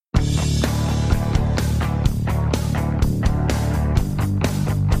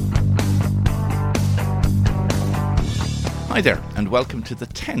Hi there, and welcome to the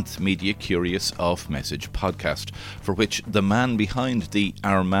 10th Media Curious Off Message podcast, for which the man behind the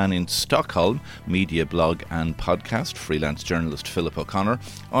Our Man in Stockholm media blog and podcast, freelance journalist Philip O'Connor,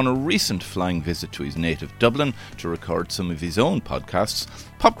 on a recent flying visit to his native Dublin to record some of his own podcasts,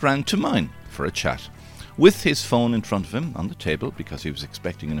 popped round to mine for a chat. With his phone in front of him on the table, because he was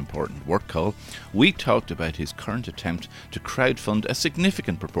expecting an important work call, we talked about his current attempt to crowdfund a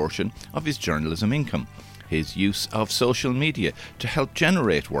significant proportion of his journalism income, his use of social media to help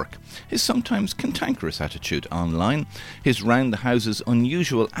generate work, his sometimes cantankerous attitude online, his round the houses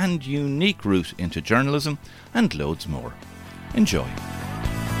unusual and unique route into journalism, and loads more. Enjoy.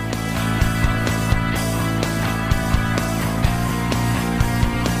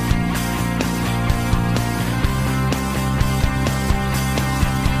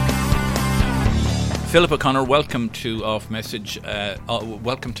 Philip O'Connor, welcome to Off Message.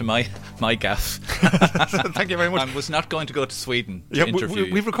 Welcome to my gaff. Thank you very much. I was not going to go to Sweden to interview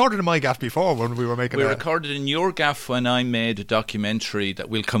you. We've recorded in my gaff before when we were making. We recorded in your gaff when I made a documentary that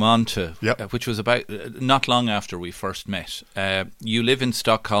we'll come on to, which was about not long after we first met. You live in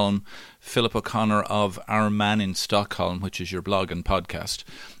Stockholm, Philip O'Connor of Our Man in Stockholm, which is your blog and podcast.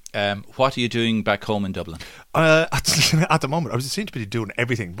 What are you doing back home in Dublin? At the moment, I seem to be doing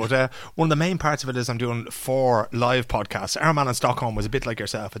everything, but one of the main parts of it is I'm doing 4 live podcasts. Our Man in Stockholm was a bit like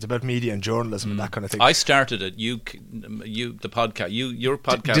yourself. It's about media and journalism and that kind of thing. I started it. Your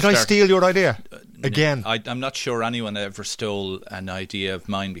podcast. Did I steal your idea again? I'm not sure anyone ever stole an idea of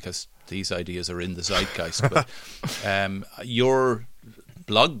mine, because these ideas are in the zeitgeist. But your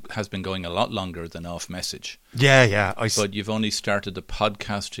blog has been going a lot longer than Off Message. Yeah. But you've only started the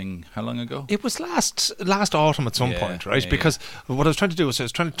podcasting how long ago? It was last autumn at some point, right? Because what I was trying to do was I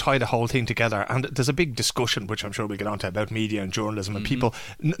was trying to tie the whole thing together, and there's a big discussion, which I'm sure we'll get onto, about media and journalism, and people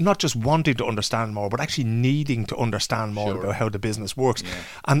not just wanting to understand more, but actually needing to understand more about how the business works. Yeah.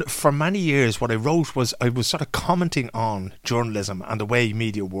 And for many years, what I wrote was I was sort of commenting on journalism and the way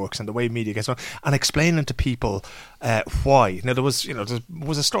media works and the way media gets on, and explaining to people why. Now there was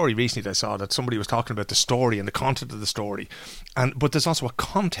a story recently that I saw that somebody was talking about the story and the content of the story, but there's also a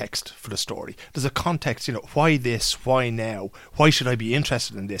context for the story. There's a context, why this, why now, why should I be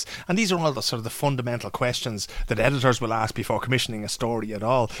interested in this? And these are all the sort of the fundamental questions that editors will ask before commissioning a story at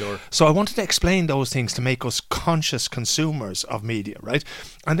all. Sure. So I wanted to explain those things to make us conscious consumers of media, right?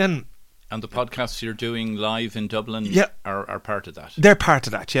 And the podcasts you're doing live in Dublin are part of that. They're part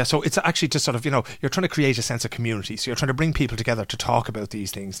of that, yeah. So it's actually just sort of, you're trying to create a sense of community. So you're trying to bring people together to talk about these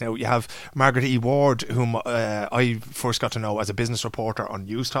things. Now, you have Margaret E. Ward, whom I first got to know as a business reporter on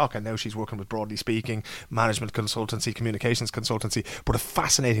Newstalk, and now she's working with Broadly Speaking, management consultancy, communications consultancy, but a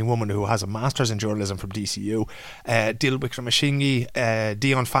fascinating woman who has a master's in journalism from DCU. Dil Wickramasinghe,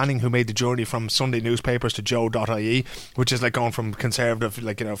 Dion Fanning, who made the journey from Sunday newspapers to Joe.ie, which is like going from conservative,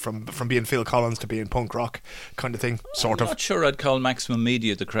 from being Phil Collins to being punk rock kind of thing, sort of. I'm not sure I'd call Maximum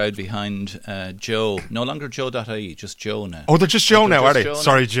Media the crowd behind Joe. No longer Joe.ie, just Joe now. Oh, they're just Joe now, are they?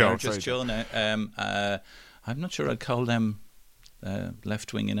 Sorry, Joe. They're just Joe now. I'm not sure I'd call them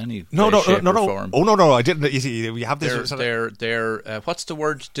left wing in any shape or form. Oh no! I didn't. You see, we have this. They're what's the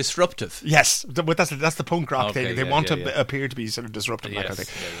word? Disruptive. Yes, but that's the punk rock thing. They want to appear to be sort of disruptive, that kind of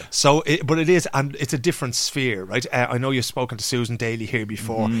thing. Yeah. So, but it is, and it's a different sphere, right? I know you've spoken to Susan Daly here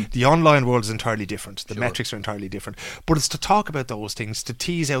before. The online world is entirely different. The metrics are entirely different. But it's to talk about those things, to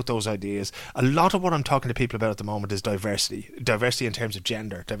tease out those ideas. A lot of what I'm talking to people about at the moment is diversity in terms of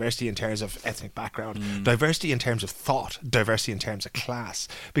gender, diversity in terms of ethnic background, diversity in terms of thought, diversity in terms of class,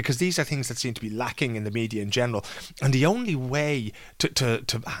 because these are things that seem to be lacking in the media in general, and the only way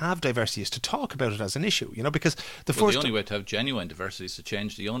to have diversity is to talk about it as an issue, because the only way to have genuine diversity is to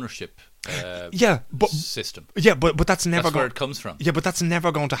change the ownership system. Yeah, but that's never where it comes from. Yeah, but that's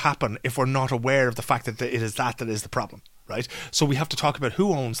never going to happen if we're not aware of the fact that it is that is the problem. Right? So we have to talk about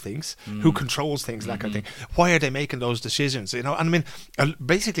who owns things, who controls things, that kind of thing. Why are they making those decisions? And I mean,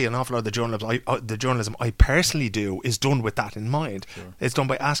 basically an awful lot of the journalism I personally do is done with that in mind. Sure. It's done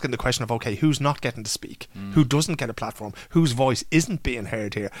by asking the question of, okay, who's not getting to speak? Who doesn't get a platform? Whose voice isn't being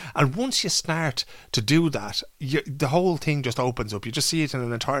heard here? And once you start to do that, the whole thing just opens up. You just see it in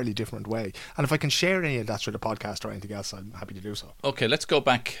an entirely different way. And if I can share any of that through the podcast or anything else, I'm happy to do so. Okay, let's go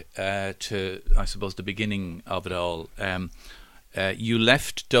back to, I suppose, the beginning of it all. You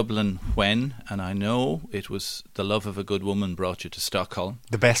left Dublin when, and I know it was the love of a good woman brought you to Stockholm.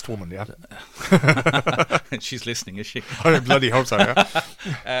 The best woman, yeah. She's listening, is she? I bloody hope so,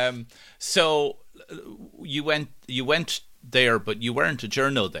 yeah. So you went there, but you weren't a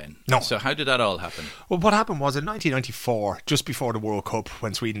journal then. No. So how did that all happen? Well, what happened was in 1994, just before the World Cup,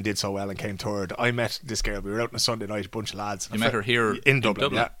 when Sweden did so well and came third, I met this girl. We were out on a Sunday night, a bunch of lads. You met her here in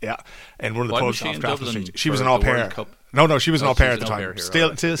Dublin? Yeah. In one of the Why was pubs she off in Grafton Dublin Street. She was for an au the pair. World Cup? No, she was an au pair at the an au time. pair here, Still,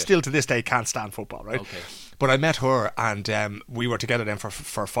 right, okay. still to this day can't stand football, right? Okay. But I met her, and we were together then for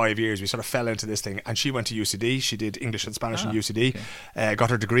 5 years. We sort of fell into this thing, and she went to UCD. She did English and Spanish in UCD,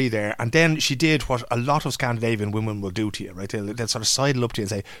 got her degree there, and then she did what a lot of Scandinavian women will do to you, right? They'll sort of sidle up to you and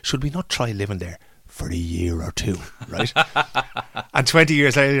say, should we not try living there for a year or two, right? And 20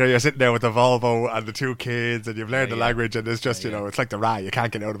 years later, you're sitting there with the Volvo and the 2 kids, and you've learned the language, and it's just, you know, it's like the Ra. You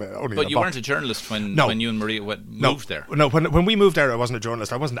can't get out of it. Only but you weren't a journalist when you and Maria moved there. No, when we moved there, I wasn't a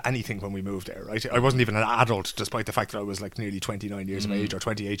journalist. I wasn't anything when we moved there, right? I wasn't even an adult, despite the fact that I was like nearly 29 years of age or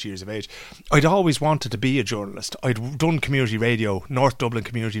 28 years of age. I'd always wanted to be a journalist. I'd done community radio, North Dublin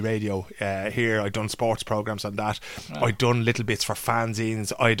Community Radio here. I'd done sports programmes on that. I'd done little bits for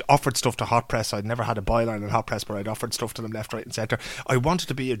fanzines. I'd offered stuff to Hot Press. I'd never had a byline in Hot Press, but I'd offered stuff to them left, right and centre. I wanted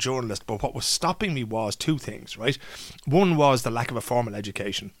to be a journalist, but what was stopping me was 2 things, right? One was the lack of a formal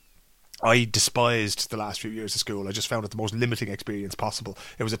education. I despised the last few years of school. I just found it the most limiting experience possible.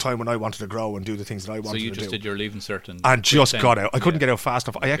 It was a time when I wanted to grow and do the things that I wanted to do. So you just did your Leaving Cert and just got out. I couldn't get out fast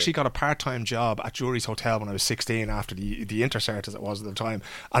enough. I actually got a part-time job at Jury's Hotel when I was 16 after the Intercert, as it was at the time,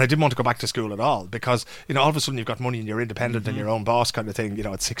 and I didn't want to go back to school at all because, you know, all of a sudden you've got money and you're independent and your own boss kind of thing, you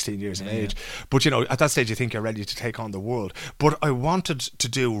know, at 16 years of age. But, you know, at that stage you think you're ready to take on the world. But I wanted to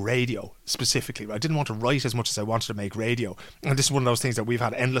do radio specifically. I didn't want to write as much as I wanted to make radio. And this is one of those things that we've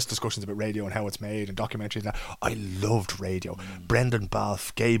had endless discussions about radio and how it's made and documentaries and that. I loved radio. Brendan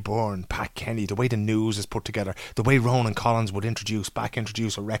Balfe, Gay Byrne, Pat Kenny, the way the news is put together, the way Ronan Collins would introduce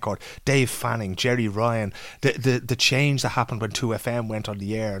a record, Dave Fanning, Jerry Ryan, the change that happened when 2FM went on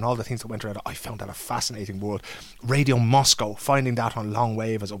the air and all the things that went around it. I found that a fascinating world. Radio Moscow, finding that on long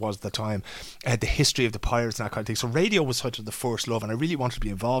wave as it was at the time, the history of the Pirates and that kind of thing. So radio was sort of the first love, and I really wanted to be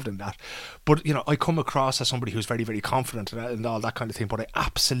involved in that. But, you know, I come across as somebody who's very, very confident and all that kind of thing, but I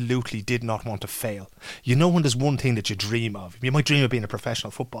absolutely did not want to fail. You know, when there's one thing that you dream of, you might dream of being a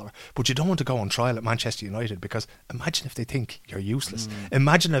professional footballer, but you don't want to go on trial at Manchester United, because imagine if they think you're useless.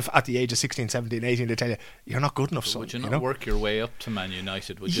 Imagine if at the age of 16, 17, 18 they tell you you're not good enough, son. Would you not work your way up to Man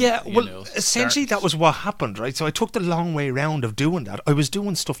United? Would you, yeah, well, essentially that was what happened, right? So I took the long way round of doing that. I was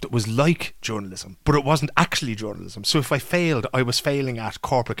doing stuff that was like journalism, but it wasn't actually journalism. So if I failed, I was failing at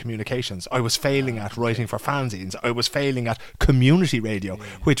corporate communications. I was failing at writing for fanzines. I was failing at community radio,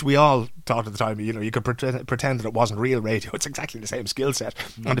 which we all thought at the time, you know, you could pretend that it wasn't real radio. It's exactly the same skill set,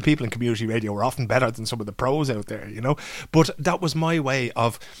 and the people in community radio were often better than some of the pros out there, you know. But that was my way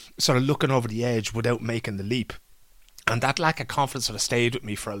of sort of looking over the edge without making the leap. And that lack of confidence sort of stayed with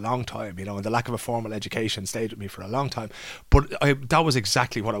me for a long time, you know, and the lack of a formal education stayed with me for a long time. But that was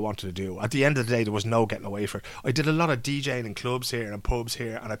exactly what I wanted to do. At the end of the day, there was no getting away from it. I did a lot of DJing in clubs here and pubs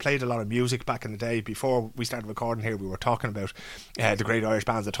here, and I played a lot of music back in the day. Before we started recording here, we were talking about the great Irish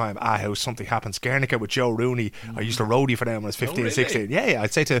bands at the time, House, Something Happens, Guernica with Joe Rooney. I used to roadie for them when I was 15, 16. Yeah,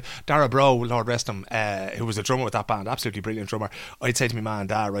 I'd say to Dara Bro, Lord rest him, who was a drummer with that band, absolutely brilliant drummer, I'd say to my man and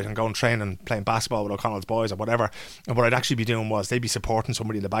dad, right, I'm going training, playing basketball with O'Connell's boys or whatever, and what I'd actually be doing was they'd be supporting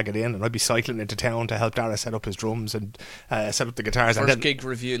somebody in the Bag It In, and I'd be cycling into town to help Dara set up his drums and set up the guitars. First live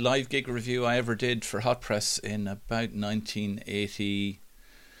gig review I ever did for Hot Press in about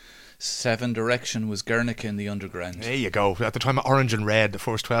 1987 direction was Guernica in the Underground. There you go. At the time of Orange and Red, the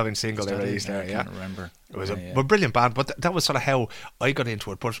first 12-inch single they released there. I can't remember. It was a brilliant band, but that was sort of how I got into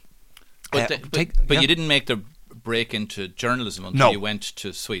it. But you didn't make the break into journalism until you went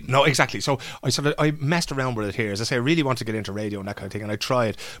to Sweden. No, exactly. So I messed around with it here. As I say, I really wanted to get into radio and that kind of thing, and I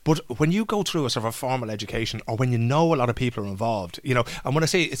tried. But when you go through a sort of a formal education, or when you know a lot of people are involved, you know, and when I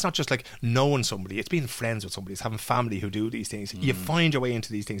say it's not just like knowing somebody, it's being friends with somebody, it's having family who do these things. You find your way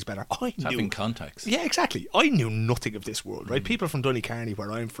into these things better. Having contacts. Yeah, exactly. I knew nothing of this world, right? People from Donecarney,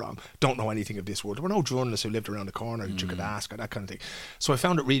 where I'm from, don't know anything of this world. There were no journalists who lived around the corner that you could ask or that kind of thing. So I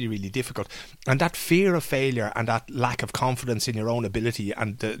found it really, really difficult. And that fear of failure and that lack of confidence in your own ability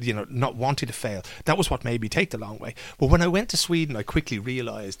and not wanting to fail, that was what made me take the long way. But when I went to Sweden, I quickly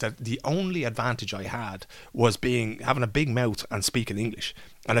realised that the only advantage I had was having a big mouth and speaking English.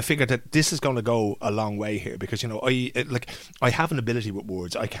 And I figured that this is going to go a long way here, because, you know, I have an ability with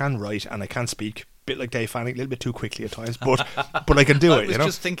words. I can write and I can speak, a bit like Dave Fanning, a little bit too quickly at times, but I can do it. I was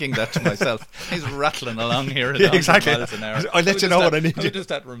just thinking that to myself. He's rattling along here at exactly. miles an hour. I'll let you know what I need. Who does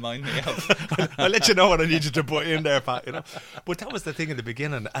that remind me of? I'll let you know what I need you to put in there, Pat. You know, but that was the thing in the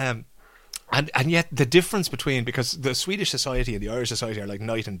beginning. And yet the difference between, because the Swedish society and the Irish society are like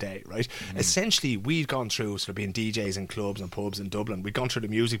night and day, right? Essentially, we'd gone through sort of being DJs in clubs and pubs in Dublin. We'd gone through the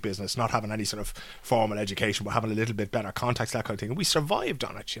music business, not having any sort of formal education, but having a little bit better contacts, that kind of thing. And we survived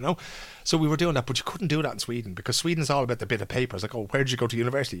on it, you know? So we were doing that, but you couldn't do that in Sweden, because Sweden's all about the bit of paper. It's like, oh, where did you go to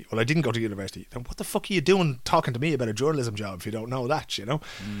university? Well, I didn't go to university. Then what the fuck are you doing talking to me about a journalism job if you don't know that, you know?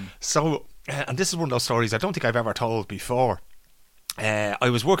 So, and this is one of those stories I don't think I've ever told before. I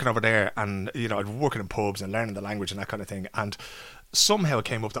was working over there, and you know, I was working in pubs and learning the language and that kind of thing, and somehow it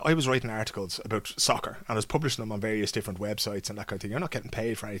came up that I was writing articles about soccer, and I was publishing them on various different websites and that kind of thing. You're not getting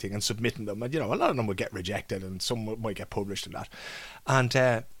paid for anything, and submitting them, and you know, a lot of them would get rejected and some might get published and that.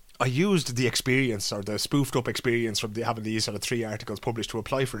 And I used the experience, or the spoofed up experience from having these sort of 3 articles published, to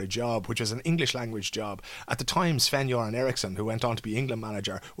apply for a job, which was an English language job. At the time, Sven-Göran Eriksson, who went on to be England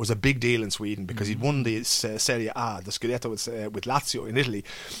manager, was a big deal in Sweden, because he'd won the Serie A, the Scudetto with Lazio in Italy.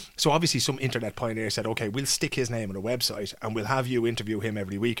 So obviously some internet pioneer said, okay, we'll stick his name on a website and we'll have you interview him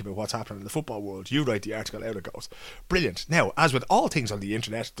every week about what's happening in the football world. You write the article, out it goes. Brilliant. Now, as with all things on the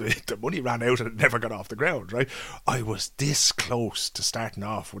internet, the money ran out and it never got off the ground, right? I was this close to starting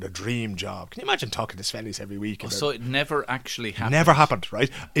off with a dream job. Can you imagine talking to Svennis every week? So it never actually happened? Never happened, right?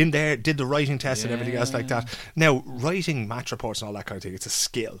 In there, did the writing test and everything else like that. Now, writing match reports and all that kind of thing, it's a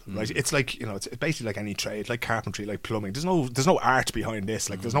skill, right? It's like, you know, it's basically like any trade, like carpentry, like plumbing. There's no art behind this,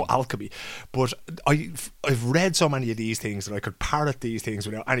 like there's no alchemy. But I've read so many of these things that I could parrot these things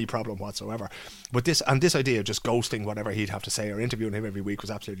without any problem whatsoever. But this idea of just ghosting whatever he'd have to say or interviewing him every week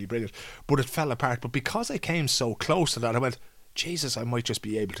was absolutely brilliant. But it fell apart. But because I came so close to that, I went, Jesus, I might just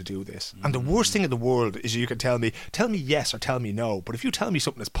be able to do this. And the worst thing in the world is you can tell me yes or tell me no. But if you tell me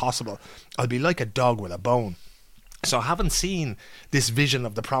something is possible, I'll be like a dog with a bone. So having seen this vision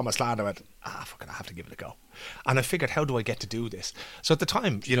of the promised land, I went, fuck it, I have to give it a go. And I figured, how do I get to do this? So at the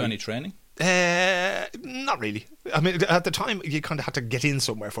time, you know, any training? Not really. I mean, at the time, you kind of had to get in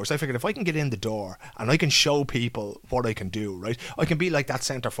somewhere first. I figured if I can get in the door and I can show people what I can do, right? I can be like that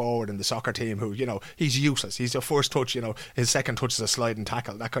centre forward in the soccer team who, you know, he's useless. He's a first touch, you know, his second touch is a slide and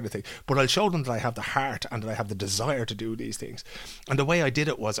tackle, that kind of thing. But I'll show them that I have the heart and that I have the desire to do these things. And the way I did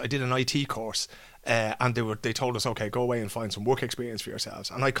it was I did an IT course. And they told us, okay, go away and find some work experience for yourselves.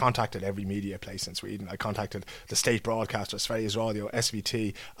 And I contacted every media place in Sweden. I contacted the state broadcasters, Sveriges Radio,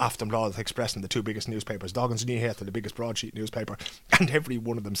 SVT, Aftonbladet, Expressen, the 2 biggest newspapers, Dagens Nyheter, the biggest broadsheet newspaper, and every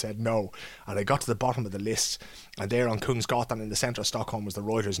one of them said no. And I got to the bottom of the list, and there on Kungsgatan in the centre of Stockholm was the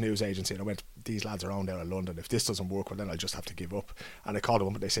Reuters news agency, and I went, these lads are on there in London. If this doesn't work, well, then I'll just have to give up. And I called them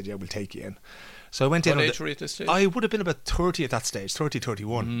up and they said, yeah, we'll take you in. So I went in. What age were you at this stage? I would have been about 30 at that stage, 30,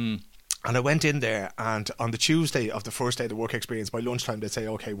 31. And I went in there, and on the Tuesday of the first day of the work experience, by lunchtime they'd say,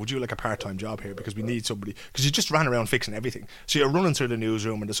 okay, would you like a part-time job here, because we need somebody, because you just ran around fixing everything. So you're running through the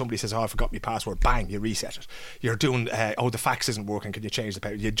newsroom and somebody says, oh, I forgot my password, bang, you reset it. You're doing, the fax isn't working, can you change the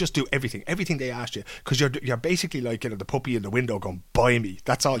paper? You just do everything they asked you, because you're basically like, you know, the puppy in the window going, buy me,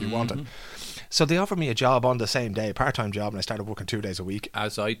 that's all you wanted. So they offered me a job on the same day, a part-time job, and I started working 2 days a week.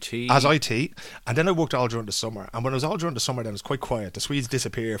 As IT? As IT. And then I worked all during the summer. And when it was all during the summer, then it was quite quiet. The Swedes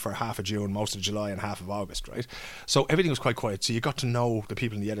disappear for half of June, most of July and half of August, right? So everything was quite quiet. So you got to know the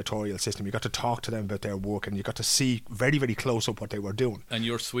people in the editorial system. You got to talk to them about their work, and you got to see very, very close up what they were doing. And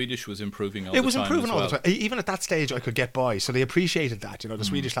your Swedish was improving all the time. It was improving all the time. Even at that stage, I could get by. So they appreciated that, you know, the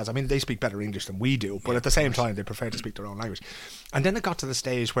Swedish lads. I mean, they speak better English than we do, but at the same time, they prefer to speak their own language. And then it got to the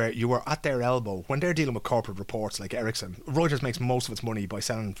stage where you were at their elbow when they're dealing with corporate reports like Ericsson. Reuters makes most of its money by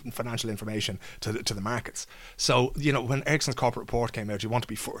selling financial information to the markets. So, you know, when Ericsson's corporate report came out, you want to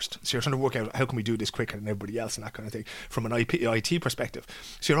be first. So you're trying to work out how can we do this quicker than everybody else and that kind of thing from an IT perspective.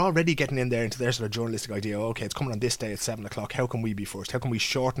 So you're already getting in there into their sort of journalistic idea. Okay, it's coming on this day at 7 o'clock. How can we be first? How can we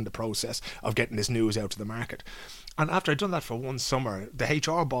shorten the process of getting this news out to the market? And after I'd done that for one summer, the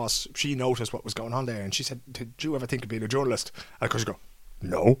HR boss, she noticed what was going on there, and she said, did you ever think of being a journalist? And of course you go,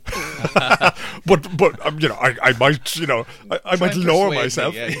 no. but you know, I might, you know, I might lower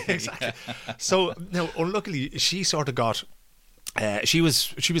myself. Yeah. Exactly. So now, unluckily, she sort of got she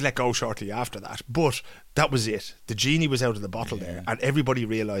was let go shortly after that, but that was it. The genie was out of the bottle there, and everybody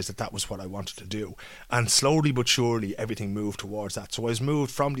realised that was what I wanted to do. And slowly but surely, everything moved towards that. So I was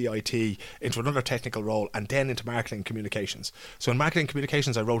moved from the IT into another technical role, and then into marketing communications. So in marketing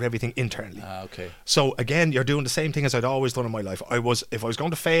communications, I wrote everything internally. Okay. So again, you're doing the same thing as I'd always done in my life. If I was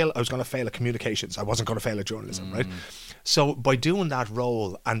going to fail, I was going to fail at communications. I wasn't going to fail at journalism, right? So by doing that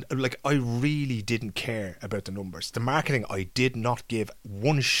role, and like, I really didn't care about the numbers. The marketing, I did not give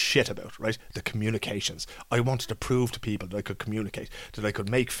one shit about, right? The communications. communications. I wanted to prove to people that I could communicate, that I could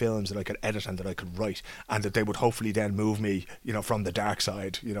make films, that I could edit, and that I could write, and that they would hopefully then move me, from the dark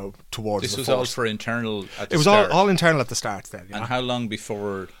side, towards this the was force. all for internal at the It was start. all internal at the start then. And how long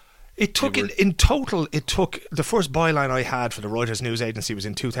before... It took, in total, the first byline I had for the Reuters news agency was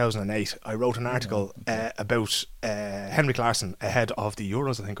in 2008. I wrote an article about Henrik Larsson ahead of the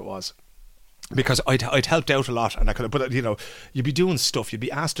Euros, I think it was. Because I'd helped out a lot, and I could have, but you'd be doing stuff, you'd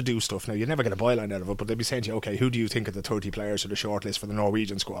be asked to do stuff. Now, you'd never get a byline out of it, but they'd be saying to you, okay, who do you think are the 30 players for the shortlist for the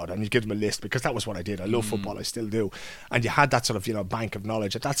Norwegian squad? And you'd give them a list, because that was what I did. I love football, I still do. And you had that sort of, bank of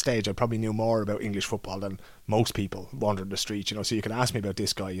knowledge. At that stage, I probably knew more about English football than most people wandering the streets, so you could ask me about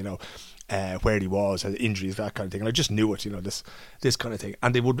this guy, where he was, injuries, that kind of thing. And I just knew it, this kind of thing.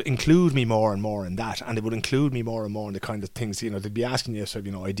 And they would include me more and more in that, and they would include me more and more in the kind of things, they'd be asking you sort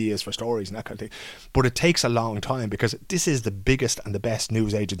of, ideas for stories and that kind of thing. But it takes a long time, because this is the biggest and the best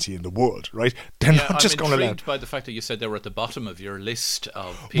news agency in the world, right? They're not just going to let... I'm intrigued by the fact that you said they were at the bottom of your list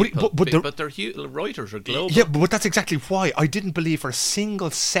of people, but they're Reuters are global. Yeah, but that's exactly why I didn't believe for a single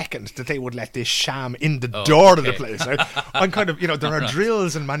second that they would let this sham in the door of the place, right? I'm kind of, there are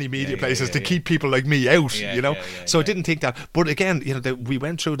drills in many media places to keep people like me out, so I didn't think that. But again, we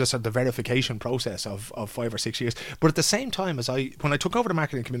went through the verification process of 5 or 6 years. But at the same time, when I took over the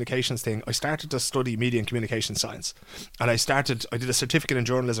marketing and communications thing, I started to study media and communication science, and I did a certificate in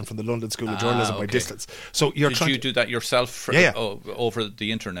journalism from the London School of Journalism by distance. So did you do that yourself? Over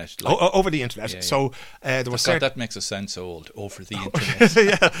the internet? Over the internet. So there was that makes us sound so old. Over the internet.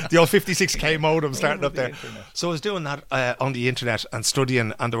 Yeah, the old 56k modem starting up there. Internet. So I was doing that on the internet and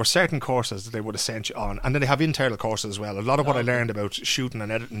studying, and there were certain courses that they would have sent you on, and then they have internal courses as well. A lot of what I learned about shooting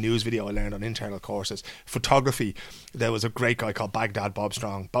and editing news video I learned on internal courses. Photography, there was a great guy called Baghdad Bob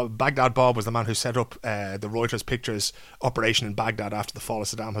Strong. Baghdad Bob was the man who set up the Reuters Pictures operation in Baghdad after the fall of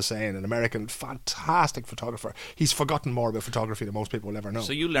Saddam Hussein, an American fantastic photographer. He's forgotten more about photography than most people will ever know.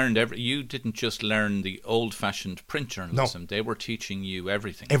 So you learned you didn't just learn the old-fashioned print journalism. No. They were teaching you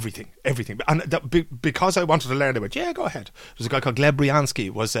everything. Everything. And because I wanted to learn about it, go ahead. There's a guy called Gleb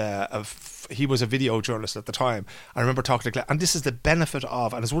Bryansky, he was a video journalist at the time. I remember talking to Gleb, and this is the benefit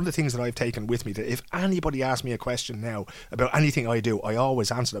of, and it's one of the things that I've taken with me, that if anybody asks me a question now about anything I do, I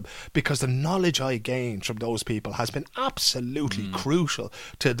always answer them, because the knowledge I gained from those people has been absolutely crucial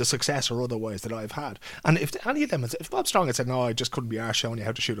to the success or otherwise that I've had. And if any of them, if Bob Strong had said, no, I just couldn't be arsed showing you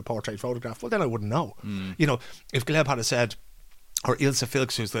how to shoot a portrait photograph, well, then I wouldn't know. If Gleb had said, or Ilse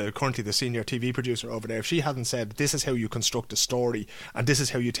Filks, who's currently the senior TV producer over there, if she hadn't said, this is how you construct a story, and this is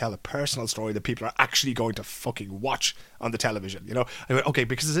how you tell a personal story that people are actually going to fucking watch on the television, I went, okay,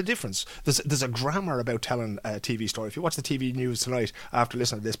 because there's a difference. There's a grammar about telling a TV story. If you watch the TV news tonight after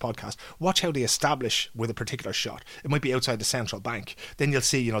listening to this podcast, watch how they establish with a particular shot. It might be outside the central bank. Then you'll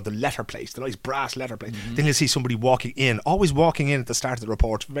see, the letter plate, the nice brass letter plate. Then you'll see somebody walking in, always walking in at the start of the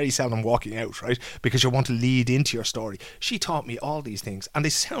report, very seldom walking out, right? Because you want to lead into your story. She taught me all these things, and they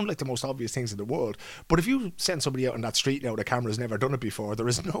sound like the most obvious things in the world, but if you send somebody out on that street now, the camera's never done it before, there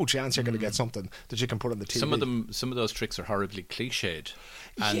is no chance you're going to get something that you can put on the TV. Some of those tricks are horribly cliched,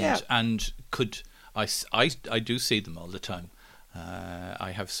 and I do see them all the time.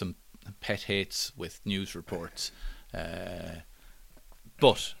 I have some pet hates with news reports,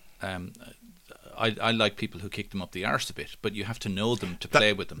 but I like people who kick them up the arse a bit, but you have to know them to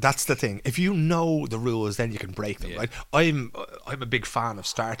play with them. That's the thing. If you know the rules, then you can break them, right? I'm a big fan of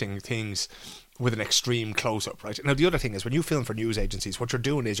starting things with an extreme close-up, right? Now, the other thing is, when you film for news agencies, what you're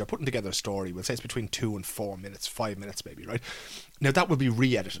doing is you're putting together a story, we'll say it's between 2 and 4 minutes, 5 minutes maybe, right? Now, that will be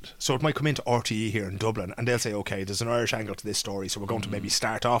re-edited. So it might come into RTE here in Dublin, and they'll say, okay, there's an Irish angle to this story, so we're going to maybe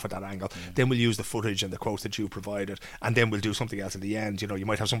start off at that angle. Then we'll use the footage and the quotes that you provided, and then we'll do something else at the end. You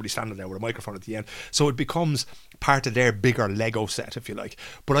might have somebody standing there with a microphone at the end. So it becomes part of their bigger Lego set, if you like.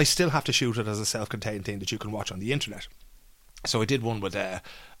 But I still have to shoot it as a self-contained thing that you can watch on the internet. So I did one with a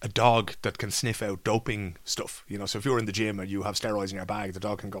dog that can sniff out doping stuff, so if you're in the gym and you have steroids in your bag, the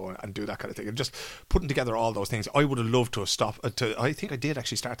dog can go and do that kind of thing, and just putting together all those things. I would have loved to have stopped I think I did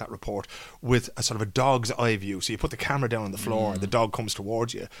actually start that report with a sort of a dog's eye view. So you put the camera down on the floor and the dog comes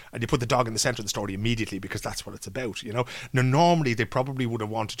towards you, and you put the dog in the centre of the story immediately, because that's what it's about. Now normally they probably would have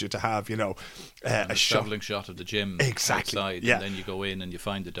wanted you to have a travelling shot of the gym outside, and then you go in and you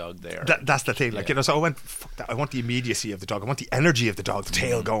find the dog there. That's the thing, so I went, fuck that, I want the immediacy of the dog, I want the energy of the dog, the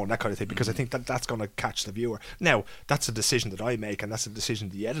tail going, that kind of thing, because I think that's going to catch the viewer. Now, that's a decision that I make, and that's a decision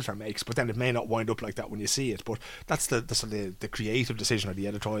the editor makes, but then it may not wind up like that when you see it, but that's the creative decision or the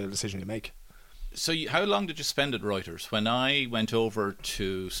editorial decision you make. So how long did you spend at Reuters? When I went over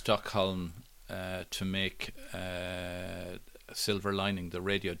to Stockholm to make Silver Lining, the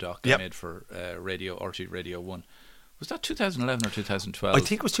radio doc I Yep. made for RT Radio 1. Was that 2011 or 2012? I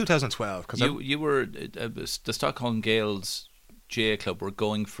think it was 2012. Cause you were the Stockholm Gales GA Club were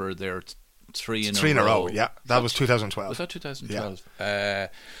going for their three in a row. Yeah, that was 2012. Was that 2012? Yeah.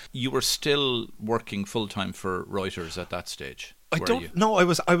 You were still working full time for Reuters at that stage. I don't know. I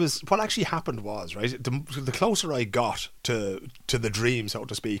was. What actually happened was, right. The closer I got to the dream, so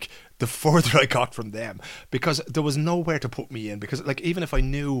to speak, the further I got from them, because there was nowhere to put me in. Because like, even if I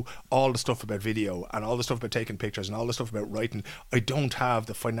knew all the stuff about video and all the stuff about taking pictures and all the stuff about writing, I don't have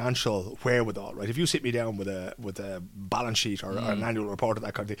the financial wherewithal. Right. If you sit me down with a balance sheet or an annual report or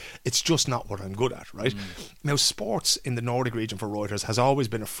that kind of thing, it's just not what I'm good at. Right. Now, sports in the Nordic region for Reuters has always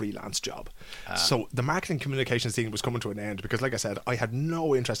been a freelance job. So the marketing communications thing was coming to an end because, like I said, I had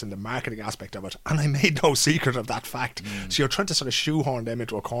no interest in the marketing aspect of it, and I made no secret of that fact. So you're trying to sort of shoehorn them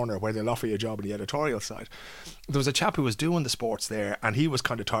into a corner where they'll offer you a job on the editorial side. There was a chap who was doing the sports there, and he was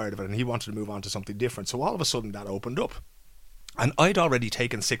kind of tired of it, and he wanted to move on to something different. So all of a sudden that opened up. And I'd already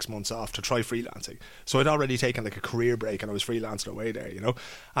taken 6 months off to try freelancing. So I'd already taken like a career break, and I was freelancing away there, you know.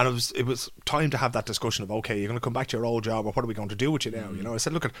 And it was time to have that discussion of, okay, you're going to come back to your old job, or what are we going to do with you now? You know, I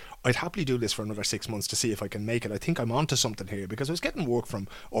said, look, I'd happily do this for another 6 months to see if I can make it. I think I'm onto something here, because I was getting work from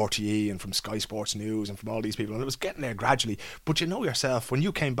RTE and from Sky Sports News and from all these people, and it was getting there gradually. But you know yourself, when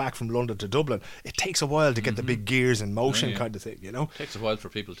you came back from London to Dublin, it takes a while to get the big gears in motion, kind of thing, you know. It takes a while for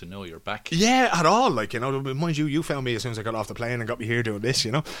people to know you're back. Yeah, at all. Like, you know, mind you found me as soon as I got off the plane and got me here doing this,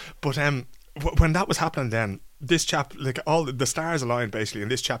 you know. But when that was happening, then this chap, like, all the stars aligned basically, and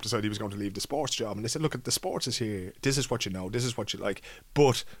this chap decided he was going to leave the sports job, and they said, look, the sports is here, this is what you know, this is what you like,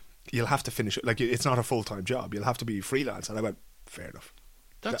 but you'll have to finish it. Like, it's not a full-time job, you'll have to be freelance. And I went, fair enough.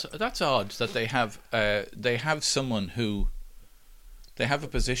 That's odd that they have someone who, they have a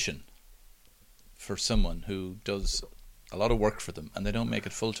position for someone who does a lot of work for them, and they don't make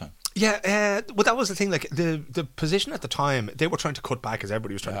it full time. Yeah, well, that was the thing. Like, the position at the time, they were trying to cut back, as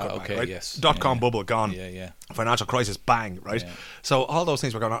everybody was trying to cut back. Right? Yes. .com bubble gone. Yeah. Financial crisis, bang. Right. Yeah. So all those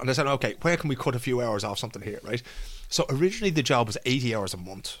things were going on, and they said, okay, where can we cut a few hours off something here? Right. So originally the job was 80 hours a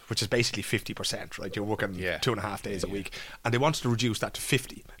month, which is basically 50%. Right. You're working 2.5 days a week, and they wanted to reduce that to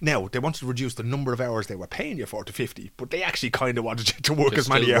 50. Now they wanted to reduce the number of hours they were paying you for to 50, but they actually kind of wanted you to work as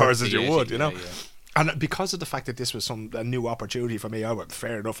many hours as you would. You know. Yeah. And because of the fact that this was a new opportunity for me, I went,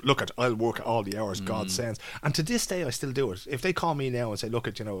 fair enough, look, I'll work all the hours God sends. And to this day I still do it. If they call me now and say, look,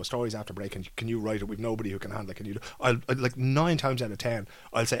 you know, a story's after break, and can you write it? We've nobody who can handle it, can you do? I'll like 9 times out of 10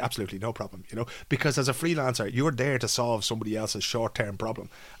 I'll say absolutely no problem, you know, because as a freelancer you're there to solve somebody else's short-term problem,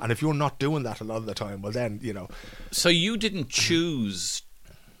 and if you're not doing that a lot of the time, well then, you know. So you didn't choose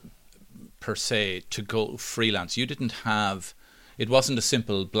per se to go freelance. You didn't have, it wasn't a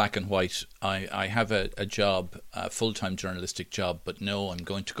simple black and white, I have a job, a full-time journalistic job, but no, I'm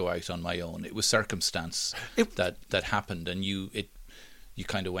going to go out on my own. It was circumstance that happened, and you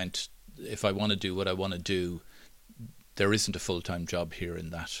kind of went, if I want to do what I want to do, there isn't a full-time job here in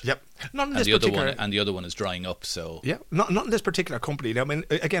that. Yep. Not in and this particular... the other one is drying up, so... Yeah, not in this particular company. I mean,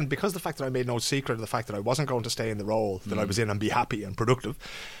 again, because the fact that I made no secret of the fact that I wasn't going to stay in the role that I was in and be happy and productive,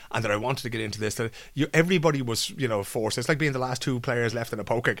 and that I wanted to get into this, that everybody was, you know, forced. It's like being the last 2 players left in a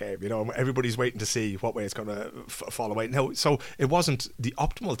poker game, you know. Everybody's waiting to see what way it's going to fall away. Now, so it wasn't the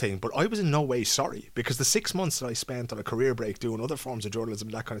optimal thing, but I was in no way sorry, because the 6 months that I spent on a career break doing other forms of journalism,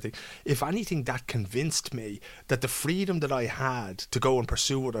 that kind of thing, if anything, that convinced me that the freedom that I had to go and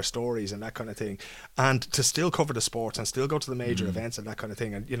pursue other stories and that kind of thing, and to still cover the sports and still go to the major events and that kind of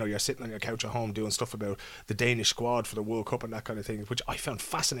thing, and, you know, you're sitting on your couch at home doing stuff about the Danish squad for the World Cup and that kind of thing, which I found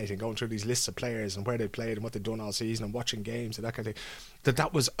fascinating, going through these lists of players and where they played and what they'd done all season and watching games and that kind of thing.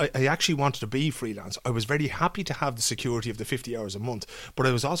 That was, I actually wanted to be freelance. I was very happy to have the security of the 50 hours a month, but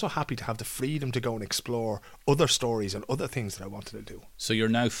I was also happy to have the freedom to go and explore other stories and other things that I wanted to do. So you're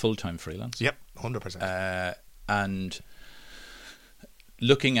now full-time freelance? Yep, 100%. And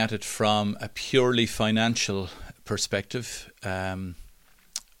looking at it from a purely financial perspective,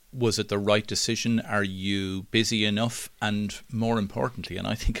 was it the right decision? Are you busy enough? And more importantly, and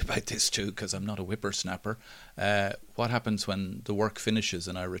I think about this too because I'm not a whippersnapper, what happens when the work finishes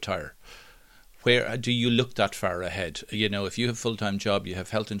and I retire? Where do you look that far ahead? You know, if you have a full-time job, you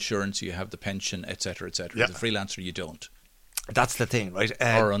have health insurance, you have the pension, etc., etc. Yeah. As a freelancer, you don't. That's the thing, right?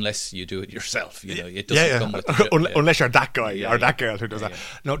 Or unless you do it yourself, it doesn't come with the unless you're that guy or that girl who does Yeah. that.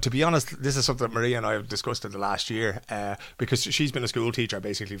 No, to be honest, this is something that Maria and I have discussed in the last year, because she's been a school teacher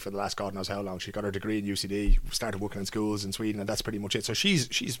basically for the last God knows how long. She got her degree in UCD, started working in schools in Sweden, and that's pretty much it. So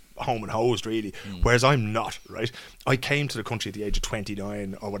she's home and hosed really, whereas I'm not, right? I came to the country at the age of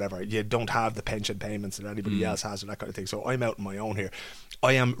 29 or whatever. You don't have the pension payments that anybody else has and that kind of thing. So I'm out on my own here.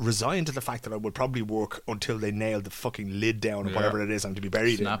 I am resigned to the fact that I will probably work until they nail the fucking lid down or whatever it is I'm to be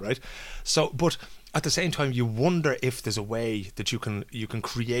buried in, right? So, but at the same time, you wonder if there's a way that you can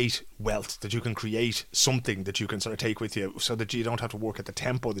create wealth, that you can create something that you can sort of take with you, so that you don't have to work at the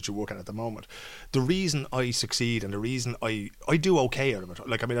tempo that you work at the moment. The reason I succeed and the reason I do okay out of it,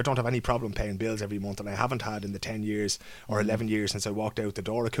 like, I mean, I don't have any problem paying bills every month, and I haven't had in the 10 years or 11 years since I walked out the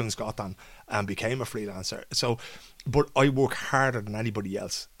door of Kungsgatan and became a freelancer. So, but I work harder than anybody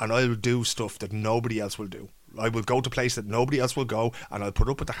else, and I'll do stuff that nobody else will do. I will go to places that nobody else will go, and I'll put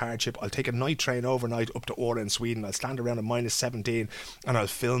up with the hardship. I'll take a night train overnight up to Åre in Sweden. I'll stand around at -17 and I'll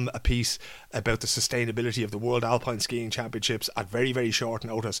film a piece about the sustainability of the World Alpine Skiing Championships at very, very short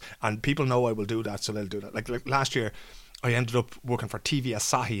notice. And people know I will do that, so they'll do that. Like last year, I ended up working for TV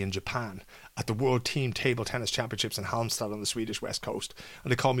Asahi in Japan at the World Team Table Tennis Championships in Halmstad on the Swedish west coast.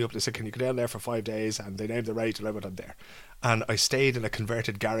 And they called me up and they said, can you go down there for 5 days? And they named the rate, and I went up there. And I stayed in a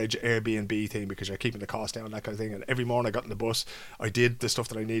converted garage Airbnb thing because you're keeping the cost down, that kind of thing. And every morning I got in the bus, I did the stuff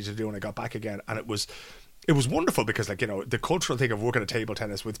that I needed to do, and I got back again. And it was wonderful because, like, the cultural thing of working at table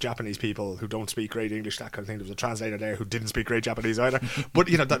tennis with Japanese people who don't speak great English, that kind of thing. There was a translator there who didn't speak great Japanese either. But,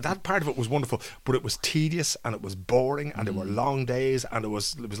 that part of it was wonderful. But it was tedious and it was boring and there were long days, and it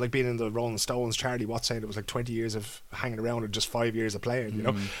was like being in the Rolling Stones. Charlie Watts saying it was like 20 years of hanging around and just 5 years of playing,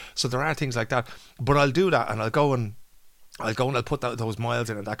 So there are things like that. But I'll do that, and I'll go and I'll put those miles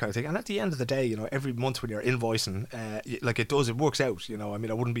in and that kind of thing. And at the end of the day, every month when you're invoicing, it works out. I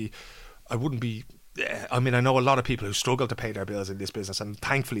mean, I wouldn't be. I mean, I know a lot of people who struggle to pay their bills in this business, and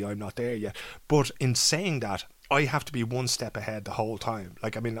thankfully I'm not there yet. But in saying that, I have to be one step ahead the whole time.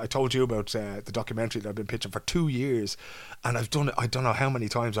 Like, I mean, I told you about the documentary that I've been pitching for 2 years, and I've done it, I don't know how many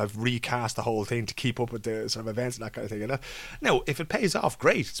times I've recast the whole thing to keep up with the sort of events and that kind of thing. Now, if it pays off,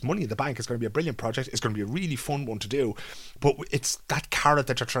 great. It's money in the bank. It's going to be a brilliant project. It's going to be a really fun one to do. But it's that carrot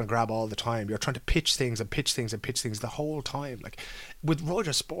that you're trying to grab all the time. You're trying to pitch things the whole time. Like with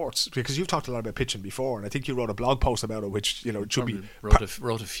Reuters Sports, because you've talked a lot about pitching before, and I think you wrote a blog post about it, which it should be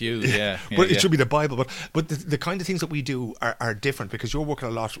wrote a few, yeah. But it should be the Bible. But the kind of things that we do are different, because you're working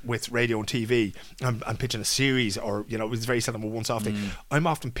a lot with radio and TV and pitching a series, or it's very seldom a once-off thing. I'm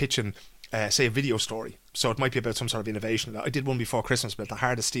often pitching say a video story, so it might be about some sort of innovation. I did one before Christmas about the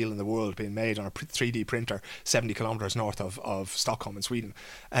hardest steel in the world being made on a 3D printer 70 kilometres north of Stockholm in Sweden,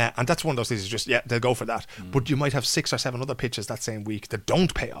 and that's one of those things. Is just they'll go for that, but you might have 6 or 7 other pitches that same week that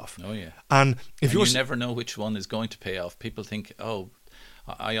don't pay off. Oh yeah. And you never know which one is going to pay off. People think,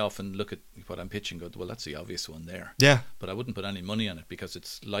 I often look at what I'm pitching and go, well, that's the obvious one there. Yeah. But I wouldn't put any money on it, because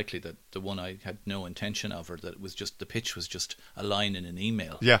it's likely that the one I had no intention of, or that it was just the pitch was just a line in an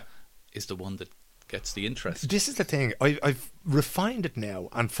email, is the one that gets the interest. This is the thing. I've refined it now,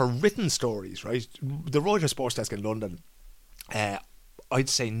 and for written stories, right? The Reuters Sports Desk in London, I'd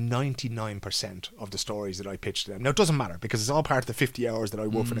say 99% of the stories that I pitch to them. Now, it doesn't matter, because it's all part of the 50 hours that I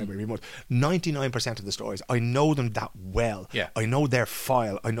work for them every month. 99% of the stories, I know them that well. Yeah. I know their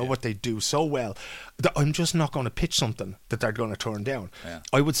file. I know what they do so well that I'm just not going to pitch something that they're going to turn down. Yeah.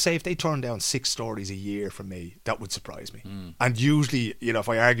 I would say if they turn down 6 stories a year from me, that would surprise me. And usually, if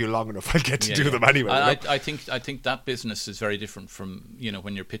I argue long enough, I'll get to do them anyway. I think that business is very different from,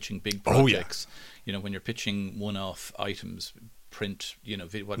 when you're pitching big projects. When you're pitching one-off items, print,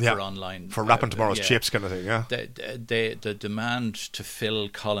 for online, for wrapping tomorrow's chips kind of thing. The demand to fill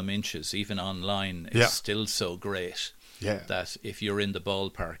column inches even online is still so great. That if you're in the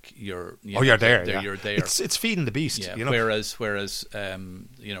ballpark, you're there. You're there. It's feeding the beast. Whereas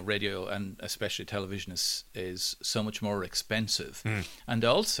radio and especially television is so much more expensive, and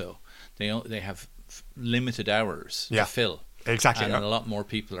also they have limited hours to fill. Exactly, and a lot more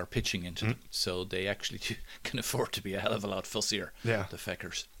people are pitching into them, so they actually can afford to be a hell of a lot fussier. The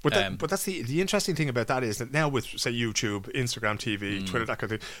feckers. But that's the interesting thing about that, is that now with, say, YouTube, Instagram TV, Twitter, that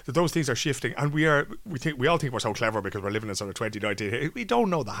kind of thing, that those things are shifting, and we all think we're so clever because we're living in sort of 2019. We don't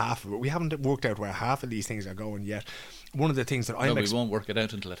know the half of it. We haven't worked out where half of these things are going yet. One of the things that we won't work it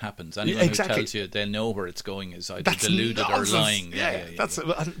out until it happens. Anyone who tells you they know where it's going is either deluded or lying. That's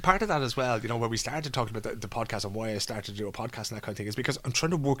and part of that as well. Where we started talking about the podcast and why I started to do a podcast and that kind of thing, is because I'm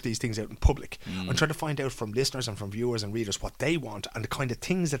trying to work these things out in public. I'm trying to find out from listeners and from viewers and readers what they want and the kind of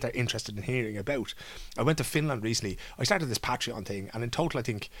things things that they're interested in hearing about. I went to Finland recently. I started this Patreon thing, and in total I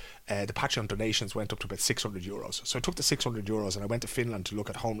think the Patreon donations went up to about €600. So I took the €600 and I went to Finland to look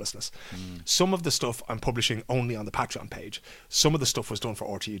at homelessness. Some of the stuff I'm publishing only on the Patreon page. Some of the stuff was done for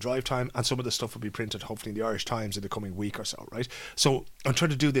RTE Drive Time, and some of the stuff will be printed hopefully in the Irish Times in the coming week or so, right? So I'm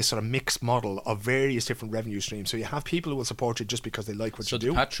trying to do this sort of mixed model of various different revenue streams. So you have people who will support you just because they like what you do.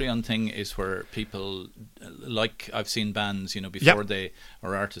 So the Patreon thing is where people, like I've seen bands, before they,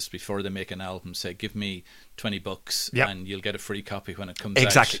 or artists before they make an album, say, give me $20 and you'll get a free copy when it comes out.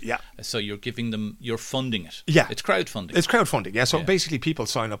 Exactly, yeah. So you're giving them, you're funding it. Yeah. It's crowdfunding. It's crowdfunding, yeah. So basically people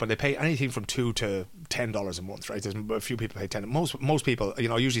sign up and they pay anything from $2 to $10 a month, right? There's a few people pay $10. Most people, I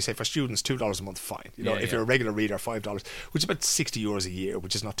usually say for students, $2 a month, fine. If you're a regular reader, $5, which is about €60 a year,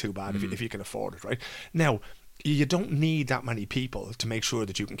 which is not too bad if you can afford it, right? Now, you don't need that many people to make sure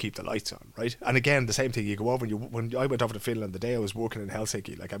that you can keep the lights on, right? And again, the same thing, you go over and when I went over to Finland the day I was working in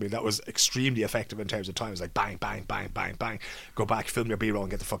Helsinki, that was extremely effective in terms of time. It was like bang, bang, bang, bang, bang, go back, film your B-roll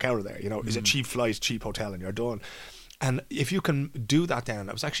and get the fuck out of there. It's a cheap flight, cheap hotel, and you're done. And if you can do that, then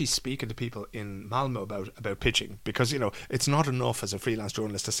I was actually speaking to people in Malmo about pitching, because it's not enough as a freelance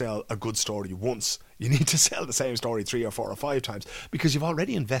journalist to sell a good story once. You need to sell the same story 3 or 4 or 5 times, because you've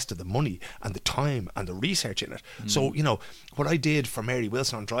already invested the money and the time and the research in it. So what I did for Mary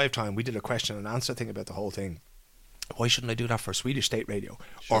Wilson on Drive Time, we did a question and answer thing about the whole thing. Why shouldn't I do that for Swedish state radio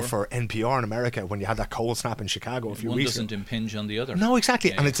or for NPR in America when you had that cold snap in Chicago a few weeks ago? One doesn't impinge on the other. No,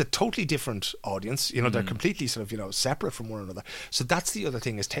 exactly. And it's a totally different audience. They're completely sort of, separate from one another. So that's the other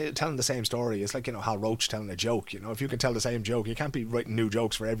thing, is telling the same story. It's like, Hal Roach telling a joke. If you can tell the same joke, you can't be writing new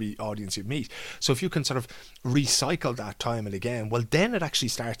jokes for every audience you meet. So if you can sort of recycle that time and again, well, then it actually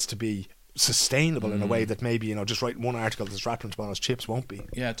starts to be sustainable in a way that maybe just writing one article that's wrapped in tomorrow's chips won't be.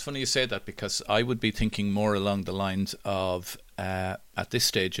 Yeah, it's funny you say that, because I would be thinking more along the lines of at this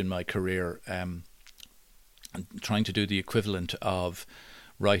stage in my career, trying to do the equivalent of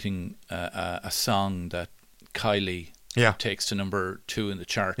writing a song that Kylie takes to number 2 in the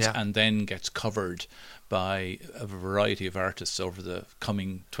charts and then gets covered by a variety of artists over the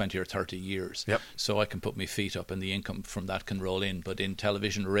coming 20 or 30 years. So I can put my feet up and the income from that can roll in. But in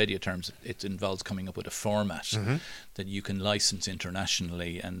television or radio terms, it involves coming up with a format that you can license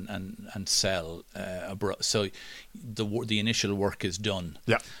internationally and sell abroad. So the initial work is done.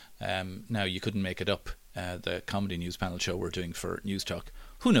 Now, you couldn't make it up. The comedy news panel show we're doing for News Talk,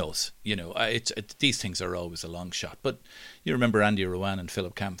 who knows? These things are always a long shot. But you remember Andy Rowan and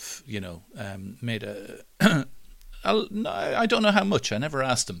Philip Kampf, made a I don't know how much, I never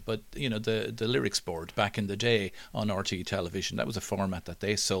asked them, but the lyrics board back in the day on RTE television, that was a format that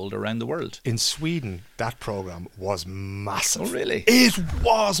they sold around the world. In Sweden, that programme was massive. Oh, really? It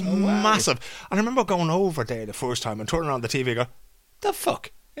was massive. And I remember going over there the first time and turning on the TV and go, the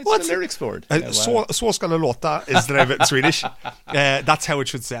fuck? It's the lyrics board. Så ska det låta is the name of it in Swedish. That's how it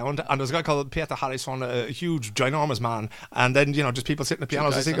should sound. And there's a guy called Peter Harrison, a huge, ginormous man, and then just people sitting at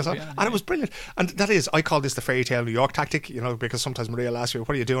pianos and singing, and it was brilliant. And that is, I call this the Fairy Tale New York tactic, because sometimes Maria will ask you,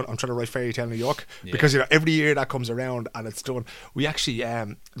 what are you doing? I'm trying to write Fairy Tale New York, because every year that comes around and it's done. We actually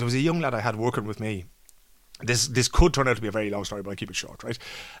there was a young lad I had working with me. This could turn out to be a very long story, but I'll keep it short, right?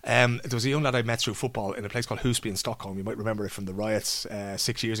 There was a young lad I met through football in a place called Husby in Stockholm. You might remember it from the riots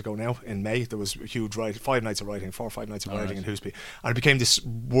 6 years ago now, in May. There was a huge riot, 5 nights of rioting, 4 or 5 nights of rioting in Husby. And it became this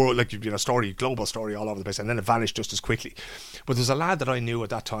world, story, global story all over the place, and then it vanished just as quickly. But there was a lad that I knew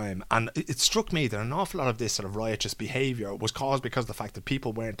at that time, and it struck me that an awful lot of this sort of riotous behaviour was caused because of the fact that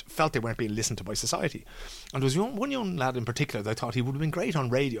people felt they weren't being listened to by society. And there was one young lad in particular that I thought he would have been great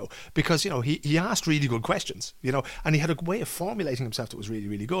on radio, because, he asked really good questions, and he had a way of formulating himself that was really,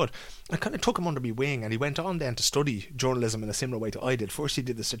 really good. I kind of took him under my wing, and he went on then to study journalism in a similar way to I did. First he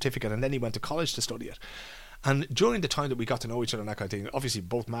did the certificate, and then he went to college to study it. And during the time that we got to know each other and that kind of thing, obviously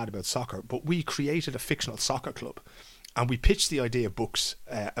both mad about soccer, but we created a fictional soccer club. And we pitched the idea of books,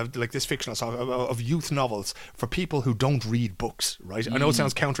 of this fictional soccer, of youth novels for people who don't read books, right? I know it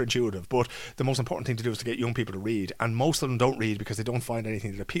sounds counterintuitive, but the most important thing to do is to get young people to read. And most of them don't read because they don't find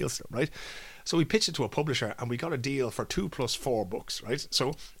anything that appeals to them, right? So we pitched it to a publisher, and we got a deal for 2 + 4 books, right?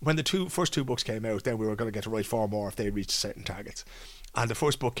 So when the first two books came out, then we were going to get to write 4 more if they reached certain targets. And the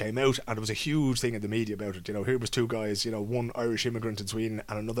first book came out, and there was a huge thing in the media about it. Here was 2 guys, one Irish immigrant in Sweden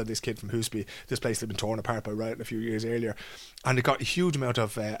and another, this kid from Husby. This place had been torn apart by riot a few years earlier. And it got a huge amount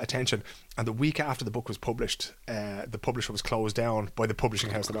of attention. And the week after the book was published, the publisher was closed down by the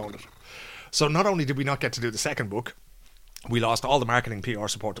publishing house that owned it. So not only did we not get to do the second book, we lost all the marketing PR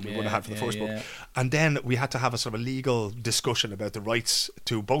support that we would have had for the first book. And then we had to have a sort of a legal discussion about the rights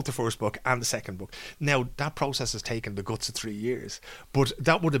to both the first book and the second book. Now, that process has taken the guts of 3 years, but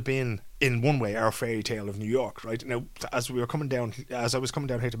that would have been, in one way, our fairy tale of New York, right? Now, as I was coming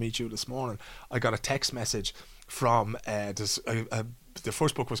down here to meet you this morning, I got a text message from the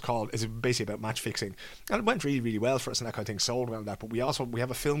first book is basically about match fixing, and it went really, really well for us, and that kind of thing, sold well, that. But we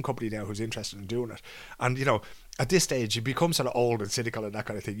have a film company now who's interested in doing it, and at this stage you become sort of old and cynical and that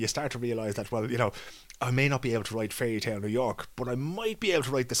kind of thing. You start to realise that, well, I may not be able to write Fairy Tale New York, but I might be able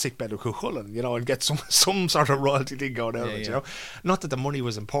to write The Sickbed of Cuchulainn, and get some sort of royalty thing going out of it. Not that the money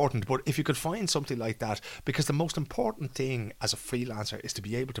was important, but if you could find something like that, because the most important thing as a freelancer is to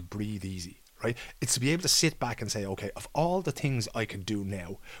be able to breathe easy. Right? It's to be able to sit back and say, okay, of all the things I can do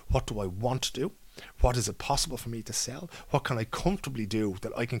now, what do I want to do? What is it possible for me to sell? What can I comfortably do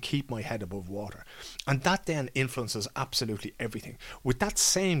that I can keep my head above water? And that then influences absolutely everything. With that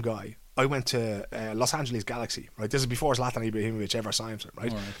same guy, I went to Los Angeles Galaxy, right? This is before Zlatan Ibrahimovic ever signed it,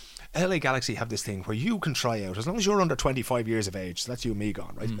 right? LA Galaxy have this thing where you can try out, as long as you're under 25 years of age, so that's you and me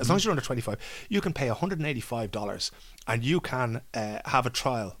gone, right? As long as you're under 25, you can pay $185 and you can have a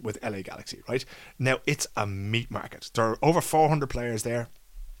trial with LA Galaxy, right? Now, it's a meat market. There are over 400 players there.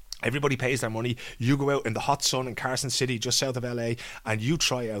 Everybody pays their money. You go out in the hot sun in Carson City, just south of LA, and you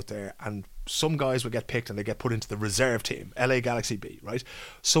try out there, and some guys will get picked and they get put into the reserve team, LA Galaxy B, right?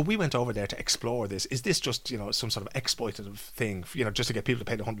 So we went over there to explore this. Is this just, some sort of exploitative thing, just to get people to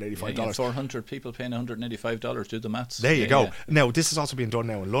pay the $185? 400 people paying $185, do the maths. There you go. Now, this is also being done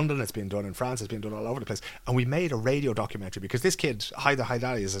now in London, it's being done in France, it's being done all over the place. And we made a radio documentary because this kid, Haider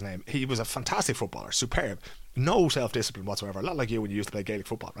Haidari is his name, he was a fantastic footballer, superb. No self-discipline whatsoever. A lot like you when you used to play Gaelic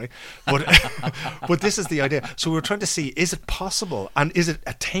football, right? But but this is the idea. So we were trying to see, is it possible and is it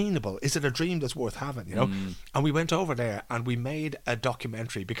attainable? Is it a dream that's worth having, And we went over there and we made a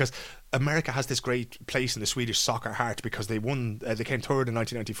documentary because America has this great place in the Swedish soccer heart because they won, they came third in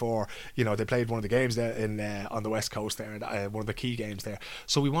 1994. They played one of the games there on the West Coast there, one of the key games there.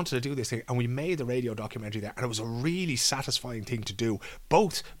 So we wanted to do this thing and we made the radio documentary there, and it was a really satisfying thing to do,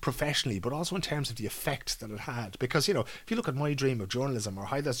 both professionally but also in terms of the effect that it had. Because if you look at my dream of journalism or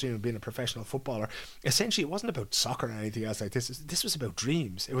Haider's dream of being a professional footballer, essentially it wasn't about soccer or anything else like this. This was about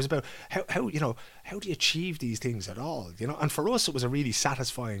dreams. It was about how do you achieve these things at all, and for us it was a really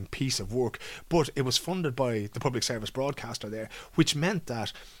satisfying piece of work, but it was funded by the public service broadcaster there, which meant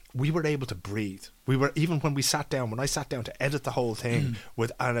that we were able to breathe. We were, even when I sat down to edit the whole thing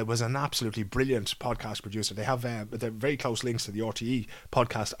and it was an absolutely brilliant podcast producer. They have they're very close links to the RTE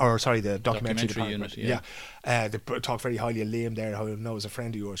podcast, the documentary unit. They talk very highly of Liam there, who I know is a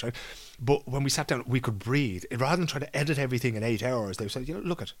friend of yours, right? But when we sat down, we could breathe. Rather than try to edit everything in 8 hours, they said,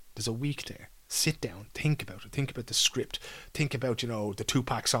 there's a week there. Sit down, think about it, think about the script, think about, the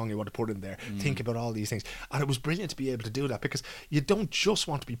Tupac song you want to put in there, think about all these things. And it was brilliant to be able to do that, because you don't just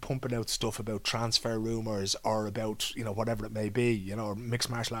want to be pumping out stuff about transfer rumours or about, whatever it may be, or mixed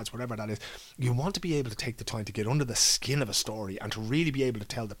martial arts, whatever that is. You want to be able to take the time to get under the skin of a story and to really be able to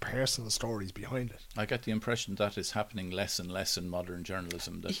tell the personal stories behind it. I get the impression that is happening less and less in modern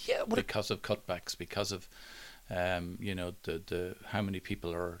journalism, because of cutbacks, because of the how many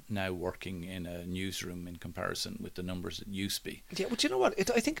people are now working in a newsroom in comparison with the numbers it used to be. Yeah, but you know what?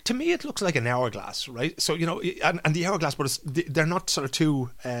 I think to me it looks like an hourglass, right? So and the hourglass, but they're not sort of two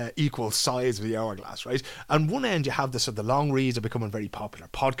equal sides of the hourglass, right? On one end you have the long reads are becoming very popular,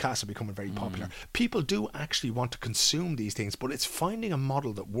 podcasts are becoming very popular. People do actually want to consume these things, but it's finding a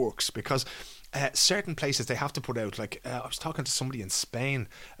model that works, because certain places they have to put out, like I was talking to somebody in Spain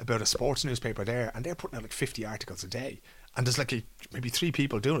about a sports newspaper there, and they're putting out like 50 articles a day, and there's like maybe 3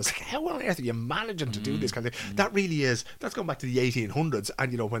 people doing it. It's like, how on earth are you managing to do this kind of thing? That's going back to the 1800s,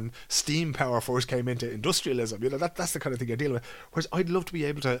 and when steam power first came into industrialism, that's the kind of thing you're dealing with. Whereas I'd love to be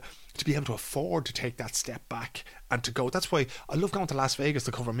able to afford to take that step back and to go. That's why I love going to Las Vegas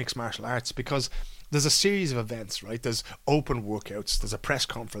to cover mixed martial arts, because there's a series of events, right? There's open workouts, there's a press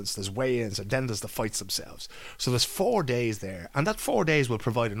conference, there's weigh-ins, and then there's the fights themselves. So there's 4 days there, and that 4 days will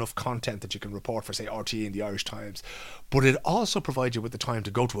provide enough content that you can report for, say, RTE and the Irish Times. But it also provides you with the time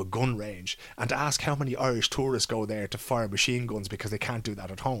to go to a gun range and to ask how many Irish tourists go there to fire machine guns because they can't do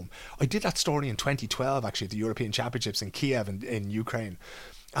that at home. I did that story in 2012, actually, at the European Championships in Kiev in Ukraine.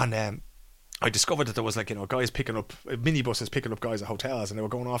 And I discovered that there was guys picking up minibuses picking up guys at hotels, and they were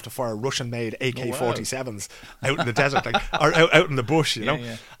going off to fire Russian-made AK-47s out in the desert, or out in the bush, you know.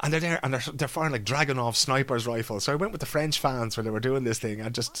 Yeah. And they're there, and they're firing Dragunov snipers rifles. So I went with the French fans when they were doing this thing,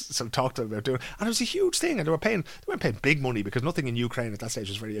 and just sort of talked to them about doing it. And it was a huge thing, and they weren't paying big money, because nothing in Ukraine at that stage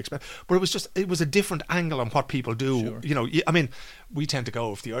was very expensive. But it was a different angle on what people do. Sure. You know, I mean, we tend to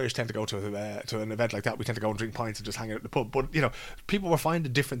go, if the Irish tend to go to an event like that, we tend to go and drink pints and just hang out at the pub. But you know, people were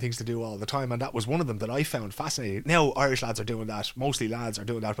finding different things to do all the time, and that was one of them that I found fascinating. Now Irish lads are doing that, mostly lads are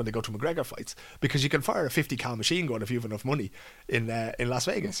doing that when they go to McGregor fights, because you can fire a 50 cal machine gun if you have enough money in Las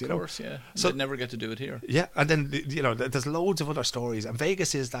Vegas. Of course, yeah. So they'd never get to do it here. Yeah, and then there's loads of other stories, and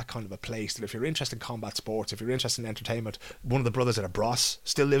Vegas is that kind of a place that if you're interested in combat sports, if you're interested in entertainment, one of the brothers at a Bros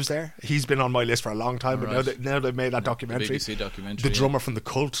still lives there. He's been on my list for a long time, right. But now they've made that documentary. The BBC documentary. The drummer from the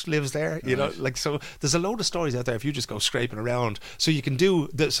Cult lives there. You know, so there's a load of stories out there if you just go scraping around. So you can do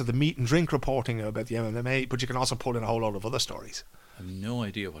the meat and drink reporting about the MMA, but you can also pull in a whole lot of other stories. I have no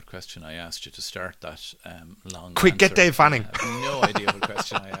idea what question I asked you to start that long Quick, answer. get Dave Fanning. I have no idea what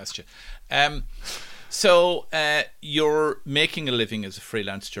question I asked you. So you're making a living as a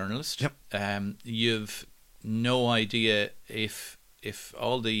freelance journalist. Yep. You've no idea if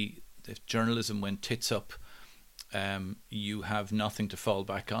journalism went tits up, you have nothing to fall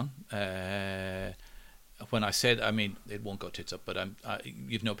back on. When I said, I mean, it won't go tits up, but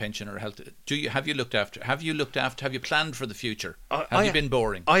you've no pension or health. Have you planned for the future? Have you been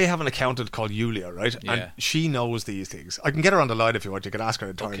boring? I have an accountant called Yulia, right? Yeah. And she knows these things. I can get her on the line if you want. You can ask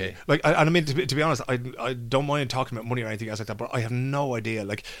her entirely. Okay. I mean, to be honest, I don't mind talking about money or anything else like that, but I have no idea.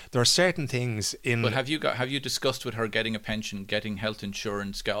 Like, there are certain things in. But have you discussed with her getting a pension, getting health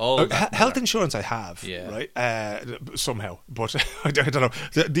insurance, all that? Health insurance I have, yeah. Right? Somehow, but I don't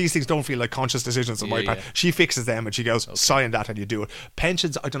know. These things don't feel like conscious decisions on my part. Yeah. She fixes them and she goes, sign that, and you do it.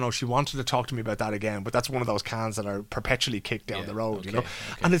 Pensions, I don't know. She wanted to talk to me about that again, but that's one of those cans that are perpetually kicked down the road, you know. Okay.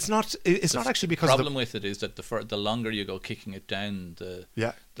 And it's not actually because the problem with it is that the longer you go kicking it down,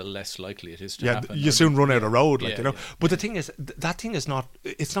 the less likely it is to happen. You soon run out of road, you know. Yeah. But the thing is, that thing is not.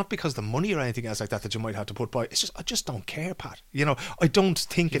 It's not because the money or anything else like that you might have to put by. It's just I just don't care, Pat. You know, I don't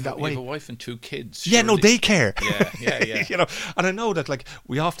think in that way. You have a wife and 2 kids. Yeah, surely. no, they care. Yeah. You know, and I know that, like,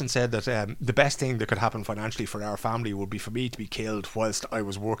 we often said that the best thing that could happen financially for our family would be for me to be killed whilst I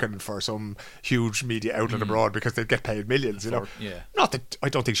was working for some huge media outlet abroad, because they'd get paid millions. You know, not that I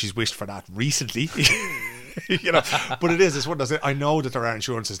don't think she's wished for that recently. You know, but it's one of those. I know that there are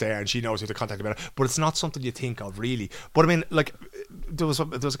insurances there, and she knows who to contact about it. But it's not something you think of really. But I mean, like, there was a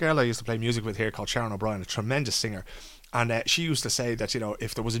girl I used to play music with here called Sharon O'Brien, a tremendous singer. And she used to say that, you know,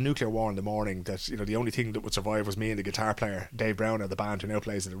 if there was a nuclear war in the morning, that, you know, the only thing that would survive was me and the guitar player Dave Brown of the band who now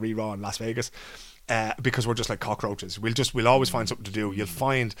plays at the Re-Raw in Las Vegas, because we're just like cockroaches. We'll always find something to do. You'll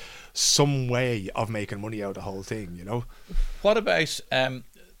find some way of making money out of the whole thing, you know. What about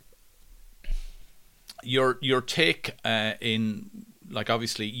your take in, like,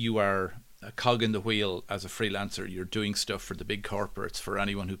 obviously you are a cog in the wheel as a freelancer. You're doing stuff for the big corporates, for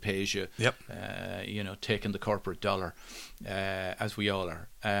anyone who pays you. Yep. You know, taking the corporate dollar, as we all are.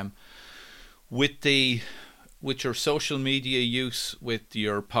 With your social media use, with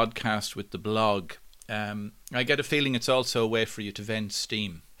your podcast, with the blog, I get a feeling it's also a way for you to vent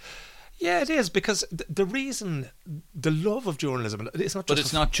steam. Yeah, it is, because the reason, the love of journalism, it's not just... But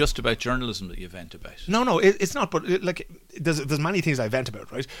it's not just about journalism that you vent about. No, it's not, but there's many things I vent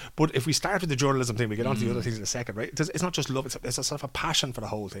about, right? But if we start with the journalism thing, we get on to the other things in a second, right? It's not just love, it's a sort of a passion for the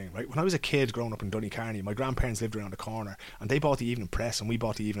whole thing, right? When I was a kid growing up in Dooneycarney, my grandparents lived around the corner, and they bought the Evening Press, and we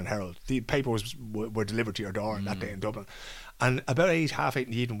bought the Evening Herald. The papers were delivered to your door on that day in Dublin. And about 8:30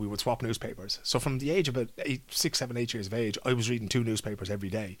 in the evening, we would swap newspapers. So from the age of about 6, 7, 8 years of age, I was reading 2 newspapers every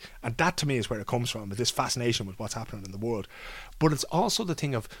day. And that, to me, is where it comes from, is this fascination with what's happening in the world. But it's also the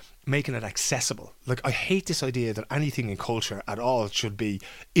thing of making it accessible. Like, I hate this idea that anything in culture at all should be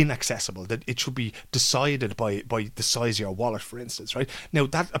inaccessible, that it should be decided by the size of your wallet, for instance, right? Now,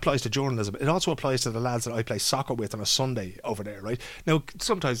 that applies to journalism. It also applies to the lads that I play soccer with on a Sunday over there, right? Now,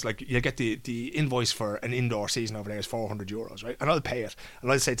 sometimes, like, you get the invoice for an indoor season over there is €400, right? And I'll pay it.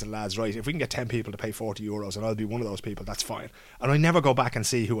 And I'll say to the lads, right, if we can get 10 people to pay €40 and I'll be one of those people, that's fine. And I never go back and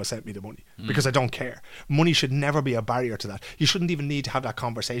see who has sent me the money, because I don't care. Money should never be a barrier to that. You shouldn't even need to have that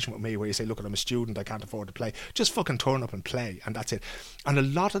conversation with me where you say, look, I'm a student, I can't afford to play. Just fucking turn up and play, and that's it. And a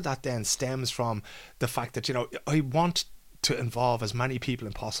lot of that then stems from the fact that, you know, I want to involve as many people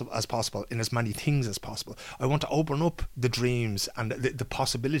as possible in as many things as possible. I want to open up the dreams and the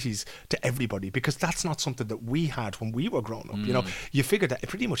possibilities to everybody, because that's not something that we had when we were growing up. You know, you figured that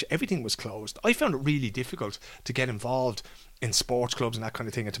pretty much everything was closed. I found it really difficult to get involved in sports clubs and that kind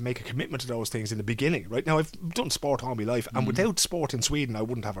of thing, and to make a commitment to those things in the beginning. Right now, I've done sport all my life, and without sport in Sweden, I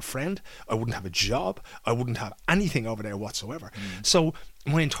wouldn't have a friend, I wouldn't have a job, I wouldn't have anything over there whatsoever. So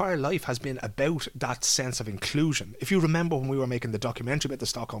my entire life has been about that sense of inclusion. If you remember when we were making the documentary about the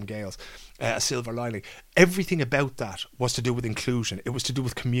Stockholm Gales, A Silver Lining, everything about that was to do with inclusion. It was to do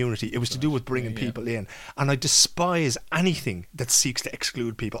with community. It was to do with bringing people in. And I despise anything that seeks to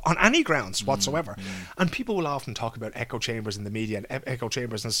exclude people on any grounds whatsoever. And people will often talk about echo chambers in the media and echo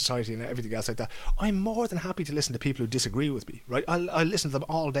chambers in society and everything else like that. I'm more than happy to listen to people who disagree with me, right? I listen to them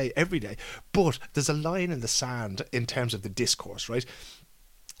all day, every day. But there's a line in the sand in terms of the discourse, right?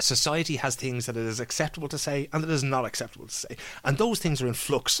 Society has things that it is acceptable to say and that it is not acceptable to say, and those things are in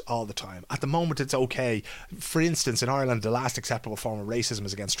flux all the time. At the moment, it's okay. For instance, in Ireland, the last acceptable form of racism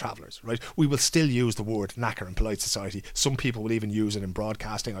is against travellers, right? We will still use the word knacker in polite society. Some people will even use it in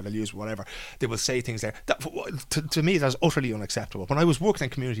broadcasting, or they'll use whatever. They will say things there that, to me, that's utterly unacceptable. When I was working in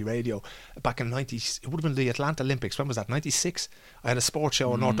community radio back in it would have been the Atlanta Olympics. When was that? 96. I had a sports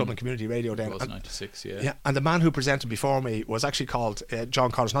show on North Dublin Community Radio then. It was 96, yeah. Yeah, and the man who presented before me was actually called John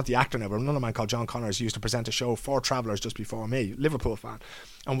Connors, not the actor now, but another man called John Connors used to present a show for travellers just before me, Liverpool fan.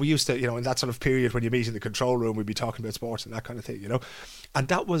 And we used to, you know, in that sort of period when you meet in the control room, we'd be talking about sports and that kind of thing, you know. And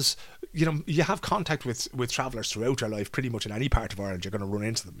that was, you know, you have contact with travellers throughout your life, pretty much in any part of Ireland, you're going to run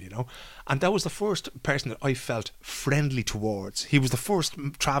into them, you know. And that was the first person that I felt friendly towards. He was the first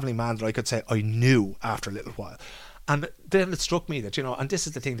travelling man that I could say I knew after a little while. And then it struck me that, you know, and this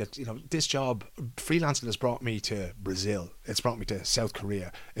is the thing that, you know, this job, freelancing, has brought me to Brazil. It's brought me to South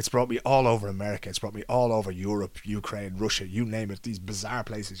Korea. It's brought me all over America. It's brought me all over Europe, Ukraine, Russia, you name it, these bizarre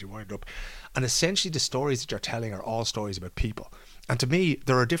places you wind up. And essentially the stories that you're telling are all stories about people. And to me,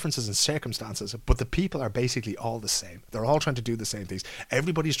 there are differences in circumstances, but the people are basically all the same. They're all trying to do the same things.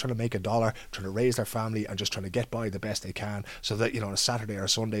 Everybody's trying to make $1, trying to raise their family, and just trying to get by the best they can, so that, you know, on a Saturday or a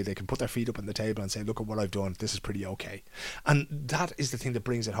Sunday, they can put their feet up on the table and say, look at what I've done. This is pretty okay. And that is the thing that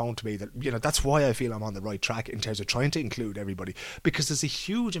brings it home to me, that, you know, that's why I feel I'm on the right track in terms of trying to include everybody, because there's a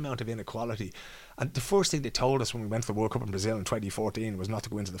huge amount of inequality. And the first thing they told us when we went to the World Cup in Brazil in 2014 was not to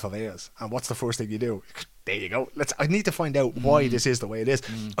go into the favelas. And what's the first thing you do? There you go. I need to find out why this is the way it is.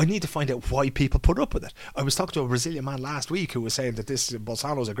 I need to find out why people put up with it. I was talking to a Brazilian man last week who was saying that this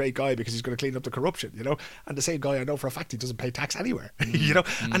Bolsonaro's a great guy because he's going to clean up the corruption, you know. And the same guy, I know for a fact, he doesn't pay tax anywhere, you know.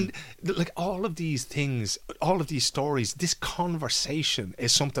 And like all of these things, all of these stories, this conversation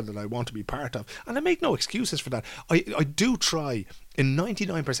is something that I want to be part of. And I make no excuses for that. I do try. In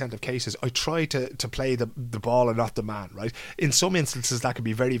 99% of cases, I try to play the ball and not the man, right? In some instances, that can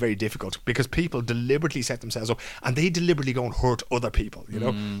be very, very difficult because people deliberately set themselves up and they deliberately go and hurt other people, you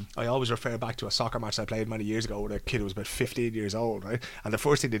know? I always refer back to a soccer match I played many years ago with a kid who was about 15 years old, right? And the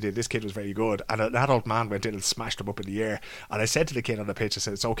first thing they did, this kid was very good, and an adult man went in and smashed him up in the air. And I said to the kid on the pitch, I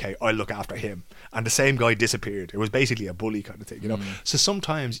said, it's okay, I'll look after him. And the same guy disappeared. It was basically a bully kind of thing, you know? So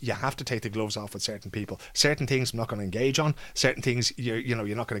sometimes you have to take the gloves off with certain people. Certain things I'm not going to engage on. Certain things you're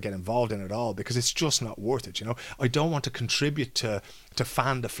not going to get involved in at all because it's just not worth it, you know. I don't want to contribute to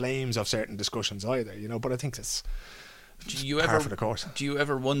fan the flames of certain discussions either, you know, but I think that's par for the course. Do you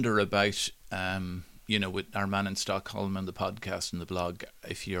ever wonder about you know, with our man in Stockholm and the podcast and the blog,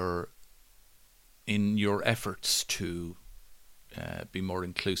 if you're in your efforts to be more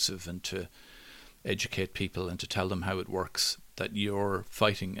inclusive and to educate people and to tell them how it works, that you're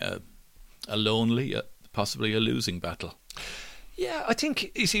fighting a lonely, possibly a losing battle? Yeah, I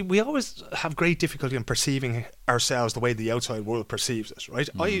think, you see, we always have great difficulty in perceiving ourselves the way the outside world perceives us, right?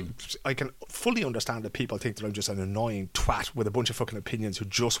 I can fully understand that people think that I'm just an annoying twat with a bunch of fucking opinions who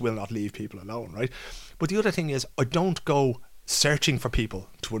just will not leave people alone, right? But the other thing is, I don't go searching for people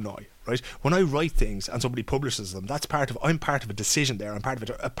to annoy, right? When I write things and somebody publishes them, I'm part of a decision there. I'm part of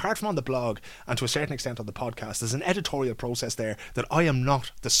it. Apart from on the blog and to a certain extent on the podcast, there's an editorial process there that I am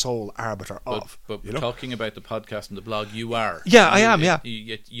not the sole arbiter of. But you know? Talking about the podcast and the blog, you are. Yeah, I am, yeah.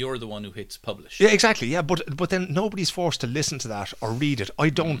 You're the one who hits publish. Yeah, exactly, yeah. But then nobody's forced to listen to that or read it. I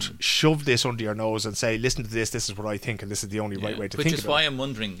don't shove this under your nose and say, listen to this is what I think, and this is the only right way to think about it. Which is why I'm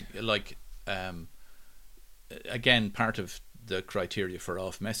wondering, like, again, part of the criteria for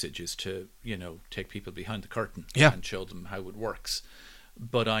off message is to, you know, take people behind the curtain and show them how it works.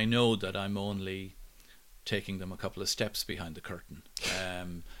 But I know that I'm only taking them a couple of steps behind the curtain.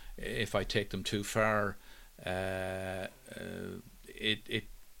 If I take them too far, it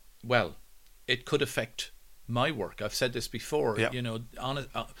could affect my work. I've said this before. Yeah. You know,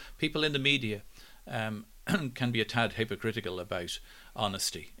 people in the media can be a tad hypocritical about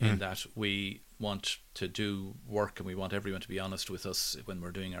honesty, in that we want to do work and we want everyone to be honest with us when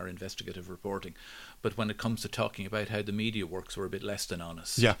we're doing our investigative reporting. But when it comes to talking about how the media works, we're a bit less than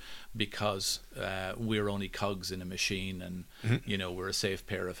honest. Yeah. Because we're only cogs in a machine, and you know, we're a safe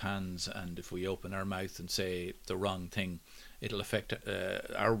pair of hands, and if we open our mouth and say the wrong thing, it'll affect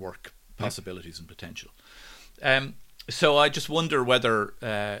our work possibilities and potential. So I just wonder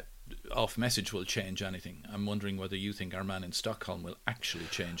whether Off Message will change anything. I'm wondering whether you think Our Man in Stockholm will actually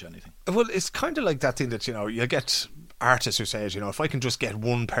change anything. Well, it's kind of like that thing that, you know, you get artists who say, you know, if I can just get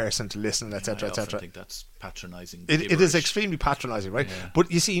one person to listen, etc., etc. I think that's patronising. It is extremely patronising, right? Yeah.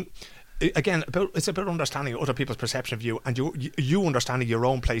 But you see, again, it's about understanding other people's perception of you, and you understanding your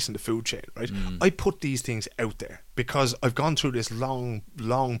own place in the food chain, right? I put these things out there because I've gone through this long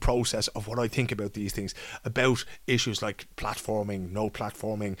process of what I think about these things, about issues like platforming, no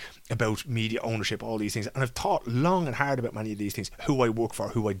platforming, about media ownership, all these things. And I've thought long and hard about many of these things, who I work for,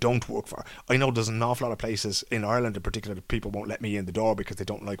 who I don't work for. I know there's an awful lot of places in Ireland in particular that people won't let me in the door because they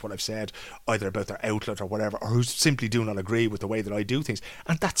don't like what I've said, either about their outlet or whatever, or who simply do not agree with the way that I do things.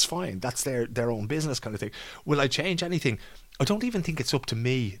 And that's fine. That's their own business kind of thing. Will I change anything? I don't even think it's up to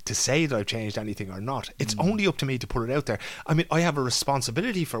me to say that I've changed anything or not. It's only up to me to put it out there. I mean, I have a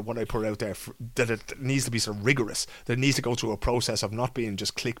responsibility for what I put out there, that it needs to be sort of rigorous, that it needs to go through a process of not being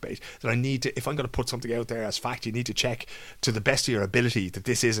just clickbait, that I need to, if I'm going to put something out there as fact, you need to check to the best of your ability that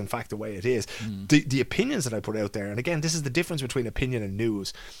this is in fact the way it is. The opinions that I put out there, and again, this is the difference between opinion and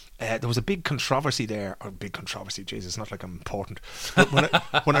news. There was a big controversy there, or big controversy, Jesus, it's not like I'm important.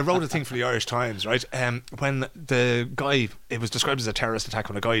 But when I wrote a thing for the Irish Times, right, when the guy, it was described as a terrorist attack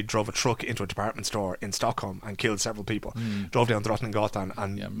when a guy drove a truck into a department store in Stockholm and killed several people, drove down Drottninggatan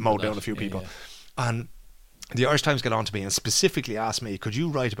and mowed down a few people. And the Irish Times got on to me and specifically asked me, could you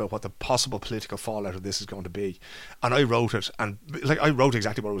write about what the possible political fallout of this is going to be? And I wrote it, and I wrote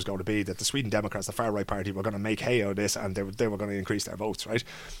exactly what it was going to be, that the Sweden Democrats, the far right party, were going to make hay out of this, and they were going to increase their votes, right?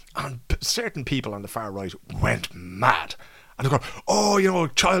 And certain people on the far right went mad. And they're going, oh, you know, a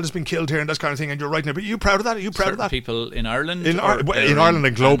child has been killed here and this kind of thing, and you're writing it. But are you proud of that? Are you proud of that? People in Ireland? In Ireland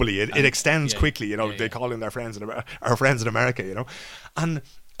and globally. It extends quickly, you know. They call in their friends, our friends in America, you know. And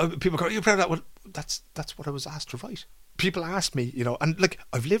people go, are you proud of that? Well, that's what I was asked to write. People asked me, you know, and like,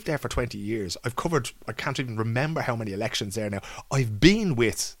 I've lived there for 20 years. I've covered, I can't even remember how many elections there now. I've been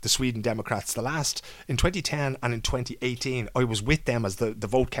with the Sweden Democrats in 2010 and in 2018. I was with them as the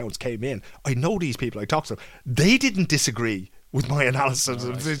vote counts came in. I know these people, I talked to them. They didn't disagree with my analysis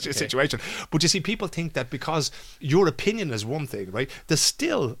of the situation. But you see, people think that because your opinion is one thing, right, there's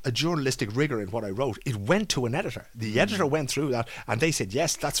still a journalistic rigour in what I wrote. It went to an editor. The editor went through that and they said,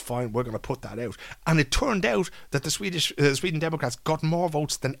 yes, that's fine, we're going to put that out. And it turned out that the Sweden Democrats got more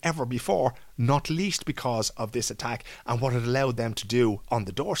votes than ever before, not least because of this attack and what it allowed them to do on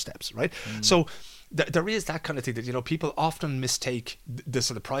the doorsteps, right? So there is that kind of thing that, you know, people often mistake the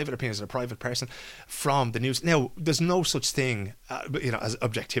sort of private opinions of a private person from the news. Now, there's no such thing, you know, as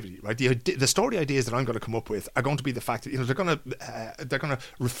objectivity, right? The story ideas that I'm going to come up with are going to be the fact that, you know, they're going to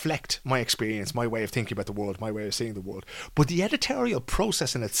reflect my experience, my way of thinking about the world, my way of seeing the world. But the editorial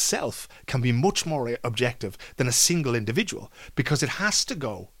process in itself can be much more objective than a single individual, because it has to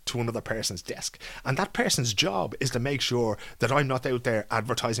go to another person's desk, and that person's job is to make sure that I'm not out there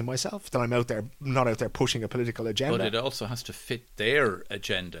advertising myself, that I'm not out there pushing a political agenda. But it also has to fit their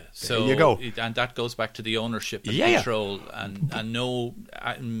agenda. So there you go. And that goes back to the ownership and control, and no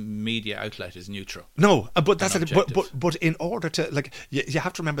media outlet is neutral. No, but that's it. But in order to, like, you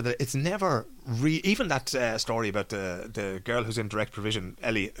have to remember that it's never even that story about the girl who's in direct provision,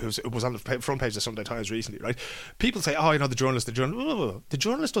 Ellie, who was on the front page of the Sunday Times recently, right? People say, oh, you know, the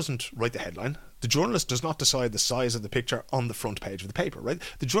journalist doesn't write the headline. The journalist does not decide the size of the picture on the front page of the paper, right?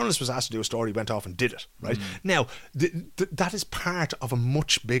 The journalist was asked to do a story, went off and did it, right? Now, that is part of a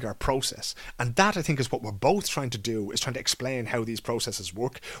much bigger process. And that, I think, is what we're both trying to do, is trying to explain how these processes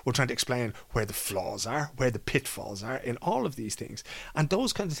work. We're trying to explain where the flaws are, where the pitfalls are in all of these things. And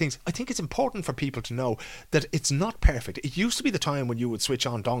those kinds of things, I think it's important for people to know that it's not perfect. It used to be the time when you would switch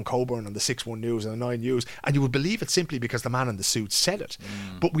on Don Coburn on the 6-1 News and the 9 News, and you would believe it simply because the man in the suit said it.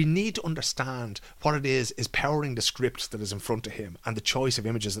 But we need to understand what it is powering the script that is in front of him, and the choice of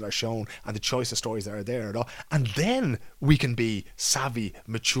images that are shown, and the choice of stories that are there and all. And then we can be savvy,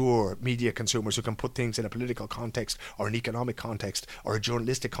 mature media consumers who can put things in a political context or an economic context or a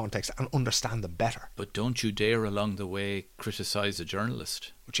journalistic context and understand them better. But don't you dare along the way criticise a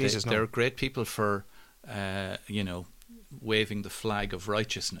journalist. Jesus, they're great people for, you know, waving the flag of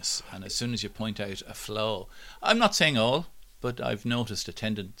righteousness, and as soon as you point out a flaw, I'm not saying all, but I've noticed a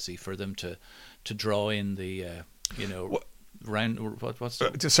tendency for them to draw in the round what's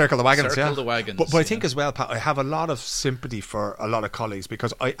the, to circle the wagons. Circle the wagons. But I think as well, Pat, I have a lot of sympathy for a lot of colleagues,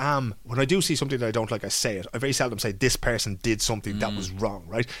 because I am, when I do see something that I don't like, I say it. I very seldom say this person did something that was wrong,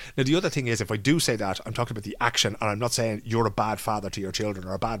 right? Now the other thing is, if I do say that, I'm talking about the action, and I'm not saying you're a bad father to your children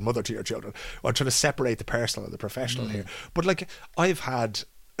or a bad mother to your children. I'm trying to separate the personal and the professional here. But like, I've had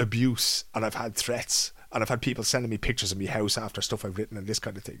abuse and I've had threats, and I've had people sending me pictures of my house after stuff I've written and this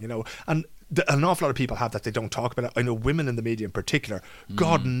kind of thing, and an awful lot of people have that. They don't talk about it. I know women in the media in particular,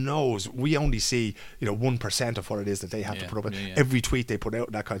 God knows, we only see 1% of what it is that they have to put up with. Every tweet they put out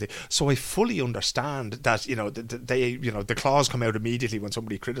and that kind of thing. So I fully understand that they the claws come out immediately when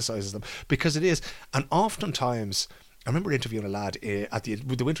somebody criticises them, because it is. And oftentimes, I remember interviewing a lad at the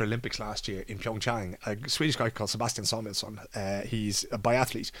Winter Olympics last year in Pyeongchang, a Swedish guy called Sebastian Samuelsson. He's a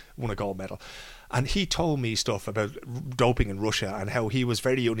biathlete, won a gold medal. And he told me stuff about doping in Russia and how he was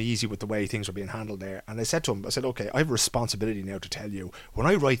very uneasy with the way things were being handled there. And I said to him, okay, I have a responsibility now to tell you, when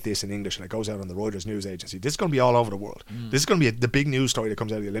I write this in English and it goes out on the Reuters news agency, this is going to be all over the world. This is going to be the big news story that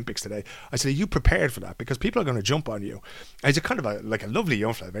comes out of the Olympics today. I said, are you prepared for that? Because people are going to jump on you. And he's a kind of a lovely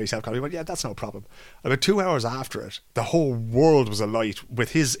young fella, very self-conscious. He went, yeah, that's no problem. About 2 hours after it, the whole world was alight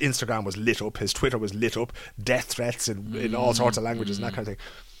with his Instagram was lit up, his Twitter was lit up, death threats in all sorts of languages and that kind of thing.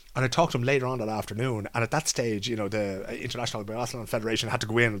 And I talked to him later on that afternoon, and at that stage, the International Biathlon Federation had to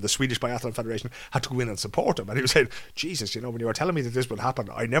go in, or the Swedish Biathlon Federation had to go in and support him. And he was saying, Jesus, when you were telling me that this would happen,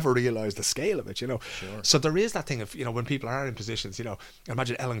 I never realised the scale of it, Sure. So there is that thing of, when people are in positions,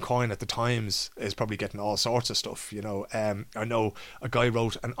 imagine Ellen Coyne at the Times is probably getting all sorts of stuff, I know a guy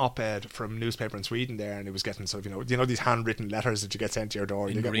wrote an op-ed from a newspaper in Sweden there, and he was getting sort of, these handwritten letters that you get sent to your door.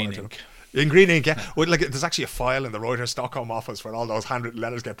 In green ink. In green ink, yeah. Well, there's actually a file in the Reuters Stockholm office where all those handwritten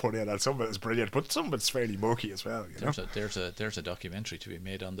letters get put in, and some of it is brilliant, but some of it's fairly murky as well. There's a documentary to be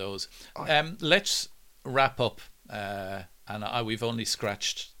made on those. Let's wrap up, and we've only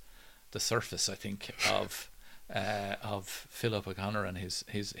scratched the surface, I think, of Philip O'Connor and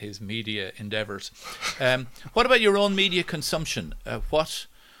his media endeavours. What about your own media consumption? What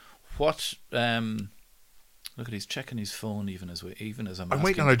look at, he's checking his phone even as I'm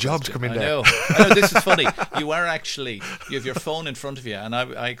waiting on a job to come in there. I know, this is funny. You have your phone in front of you, and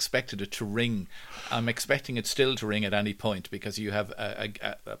I expected it to ring. I'm expecting it still to ring at any point, because you have a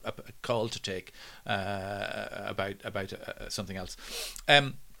call to take about something else.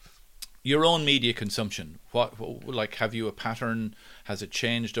 Your own media consumption. What have you a pattern? Has it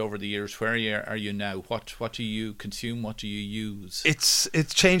changed over the years? Where are you now? What do you consume? What do you use? It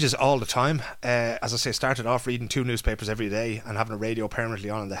changes all the time. As I say, started off reading 2 newspapers every day and having a radio permanently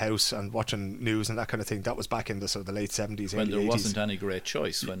on in the house and watching news and that kind of thing. That was back in the sort of the late 70s, when early 80s. There wasn't any great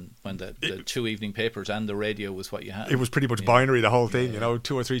choice, when the 2 evening papers and the radio was what you had. It was pretty much binary, the whole thing,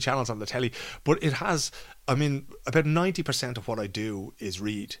 2 or 3 channels on the telly. But it has, about 90% of what I do is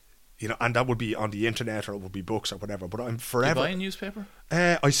read. And that would be on the internet, or it would be books or whatever. But I'm forever. Do you buy a newspaper?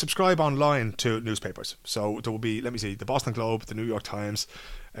 I subscribe online to newspapers. So there will be, let me see, the Boston Globe, the New York Times,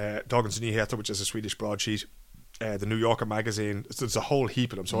 Dagens Nyheter, which is a Swedish broadsheet, the New Yorker magazine. So there's a whole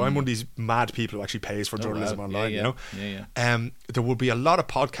heap of them. So I'm one of these mad people who actually pays for journalism online. There would be a lot of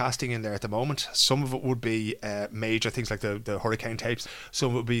podcasting in there at the moment. Some of it would be major things like the Hurricane tapes.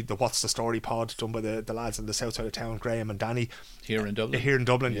 Some would be the What's the Story pod done by the lads in the south side of town, Graham and Danny. Here in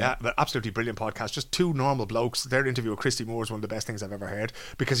Dublin, yeah. But absolutely brilliant podcast. Just 2 normal blokes. Their interview with Christy Moore is one of the best things I've ever heard,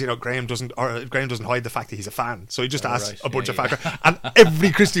 because Graham doesn't hide the fact that he's a fan. So he just asks a bunch of factors, and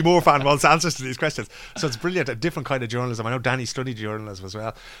every Christy Moore fan wants answers to these questions. So it's brilliant. A different kind of journalism. I know Danny studied journalism as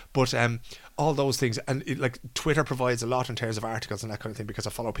well, but all those things, and Twitter provides a lot in terms of articles and that kind of thing, because I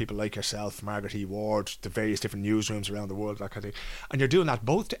follow people like yourself, Margaret E. Ward, the various different newsrooms around the world, that kind of thing. And you're doing that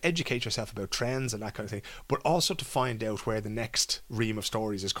both to educate yourself about trends and that kind of thing, but also to find out where the next ream of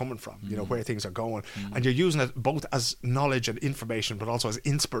stories is coming from, where things are going. And you're using it both as knowledge and information, but also as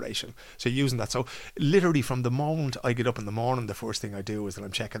inspiration. So you're using that. So literally from the moment I get up in the morning, the first thing I do is that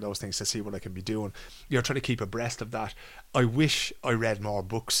I'm checking those things to see what I can be doing. You're trying to keep abreast of that. I wish I read more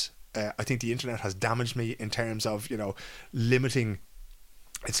books. I think the internet has damaged me in terms of limiting.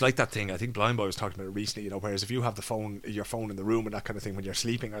 It's like that thing, I think Blind Boy was talking about it recently, whereas if you have your phone in the room and that kind of thing when you're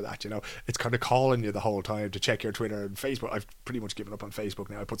sleeping or that, it's kind of calling you the whole time to check your Twitter and Facebook. I've pretty much given up on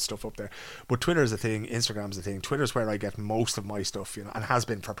Facebook now. I put stuff up there. But Twitter is the thing, Instagram's the thing. Twitter's where I get most of my stuff, and has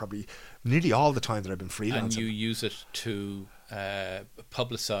been for probably nearly all the time that I've been freelancing. And you use it to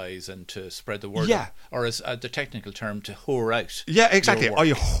publicise and to spread the word, Yeah. or as the technical term, to whore out. Yeah, exactly. your work.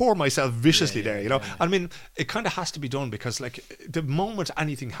 I whore myself viciously there, you know. yeah. I mean, it kind of has to be done because, like, the moment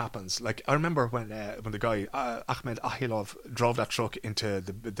anything happens, like, I remember when the guy Ahmed Ahilov drove that truck into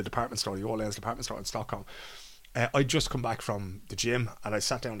the department store, the O'Lane's department store in Stockholm. I'd just come back from the gym and I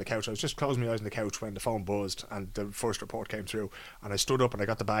sat down on the couch. I was just closing my eyes on the couch when the phone buzzed and the first report came through, and I stood up and I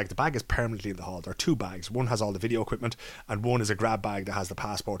got the bag. The bag is permanently in the hall. There are two bags. One has all the video equipment and one is a grab bag that has the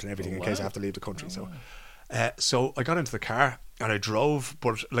passport and everything in case I have to leave the country. So I got into the car and I drove,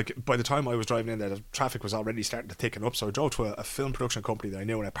 but like by the time I was driving in there, the traffic was already starting to thicken up. So I drove to a film production company that I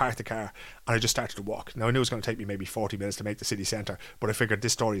knew, and I parked the car and I just started to walk. Now I knew it was going to take me maybe 40 minutes to make the city centre, but I figured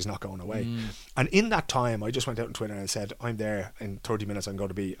this story is not going away. And in that time, I just went out on Twitter and said, I'm there in 30 minutes, I'm going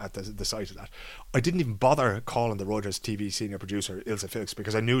to be at the site of that. I didn't even bother calling the Reuters TV senior producer, Ilse Filks,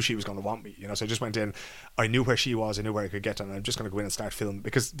 because I knew she was going to want me, you know. So I just went in, I knew where she was, I knew where I could get to, and I'm just going to go in and start filming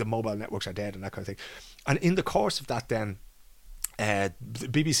because the mobile networks are dead and that kind of thing. And in the course of that then, the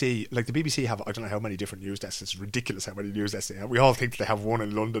BBC have, I don't know how many different news desks. It's ridiculous how many news desks they have. We all think that they have one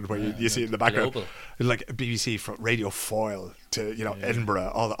in London where you see it in the background, global. Like BBC from Radio Foyle to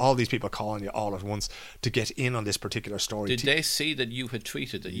Edinburgh, all these people calling you all at once to get in on this particular story. Did they see that you had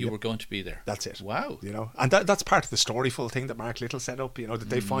tweeted that you were going to be there? That's it. Wow. You know, and that's part of the Storyful thing that Mark Little set up, you know, that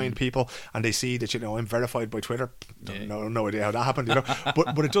they find people and they see that, you know, I'm verified by Twitter. No idea how that happened, you know.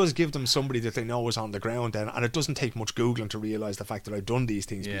 but it does give them somebody that they know is on the ground then, and it doesn't take much Googling to realise the fact that I've done these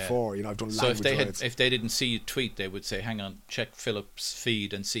things before. You know, I've done language riots. So if they didn't see you tweet, they would say, hang on, check Philip's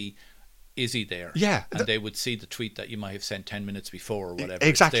feed and see, is he there? Yeah. And they would see the tweet that you might have sent 10 minutes before or whatever.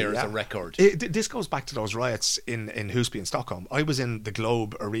 Exactly. It's there as a record. This goes back to those riots in Husby in Stockholm. I was in the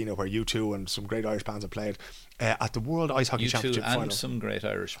Globe Arena where U2 and some great Irish bands have played at the World Ice Hockey Championship final. U2 and some great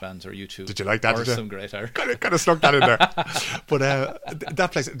Irish bands, or U2. Did you like that? Or some great Irish. Kind of stuck that in there. But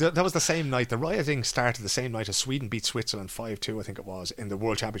that place, that was the same night. The rioting started the same night as Sweden beat Switzerland 5-2, I think it was, in the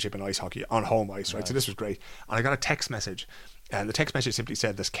World Championship in ice hockey on home ice, right? So this was great. And I got a text message, and the text message simply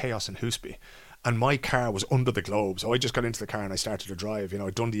said, there's chaos in Husby. And my car was under the Globe, so I just got into the car and I started to drive. You know,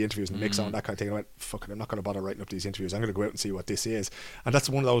 I'd done the interviews and the mix on, that kind of thing. And I went, fuck it, I'm not going to bother writing up these interviews. I'm going to go out and see what this is. And that's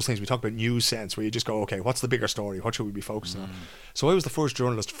one of those things we talk about, news sense, where you just go, okay, what's the bigger story? What should we be focusing on? So I was the first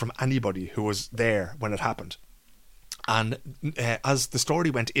journalist from anybody who was there when it happened. And as the story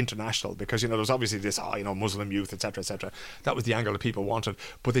went international, because, you know, there was obviously this, Muslim youth, etc., that was the angle that people wanted.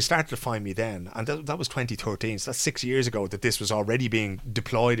 But they started to find me then, and that was 2013. So that's 6 years ago that this was already being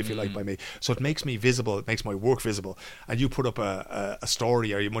deployed, if you like, by me. So it makes me visible, it makes my work visible. And you put up a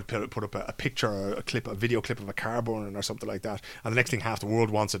story, or you might put up a picture or a video clip of a car burning or something like that, and the next thing half the world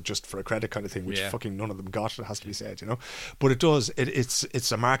wants it just for a credit kind of thing, which fucking none of them got, it has to be said, you know. But it does,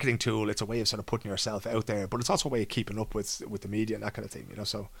 it's a marketing tool, it's a way of sort of putting yourself out there, but it's also a way of keeping up with the media and that kind of thing, you know.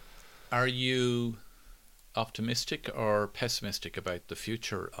 So are you optimistic or pessimistic about the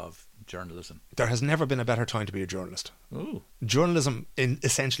future of journalism? There has never been a better time to be a journalist. Ooh. Journalism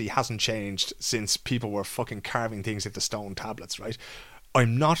essentially hasn't changed since people were fucking carving things into stone tablets, right?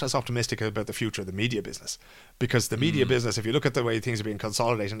 I'm not as optimistic about the future of the media business, because the media business, if you look at the way things are being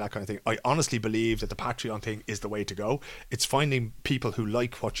consolidated and that kind of thing, I honestly believe that the Patreon thing is the way to go. It's finding people who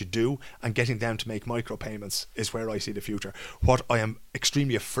like what you do and getting them to make micropayments is where I see the future. What I am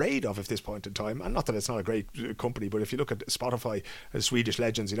extremely afraid of at this point in time, and not that it's not a great company, but if you look at Spotify, Swedish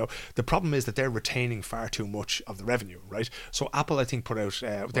legends, you know, the problem is that they're retaining far too much of the revenue, right? So Apple, I think, put out...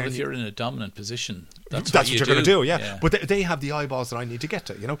 well, if you're in a dominant position, that's what you're going to do, yeah. But they have the eyeballs that I need to get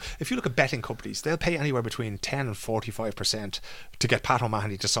to, you know. If you look at betting companies, they'll pay anywhere between 10 and 45% to get Pat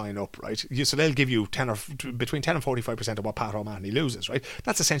O'Mahony to sign up, right? So they'll give you between 10 and 45% of what Pat O'Mahony loses, right?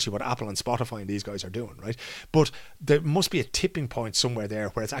 That's essentially what Apple and Spotify and these guys are doing, right? But there must be a tipping point somewhere there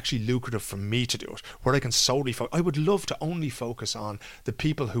where it's actually lucrative for me to do it, where I can solely I would love to only focus on the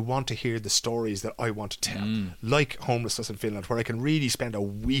people who want to hear the stories that I want to tell, like homelessness in Finland, where I can really spend a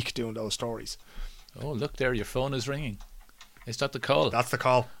week doing those stories. Oh, look there, your phone is ringing. Is that the call? That's the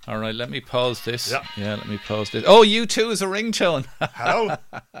call. All right, let me pause this. Yeah, let me pause this. Oh, U2 is a ringtone. Hello.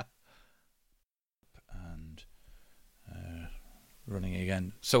 And running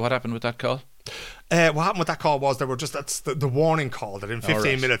again. So what happened with that call? What happened with that call was that's the warning call that in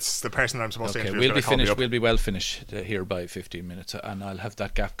 15 minutes the person that I'm supposed to interview we'll be finished. We'll be well finished here by 15 minutes, and I'll have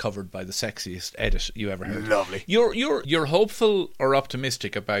that gap covered by the sexiest edit you ever heard. Lovely. You're hopeful or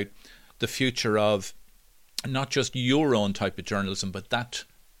optimistic about the future of not just your own type of journalism, but that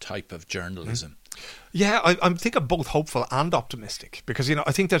type of journalism. Yeah, I think I'm both hopeful and optimistic because, you know,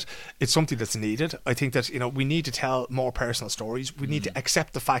 I think that it's something that's needed. I think that, you know, we need to tell more personal stories. We need to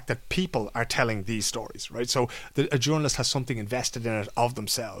accept the fact that people are telling these stories, right? So a journalist has something invested in it of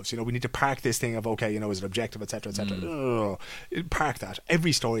themselves. You know, we need to park this thing of, okay, you know, is it objective, etc., etc. No. Park that.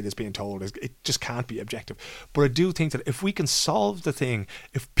 Every story that's being told, it just can't be objective. But I do think that if we can solve the thing,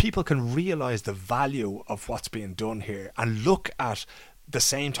 if people can realise the value of what's being done here and look at the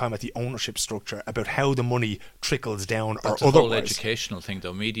same time at the ownership structure about how the money trickles down or that's otherwise. The whole educational thing,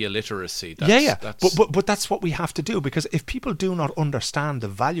 though, media literacy. But that's what we have to do, because if people do not understand the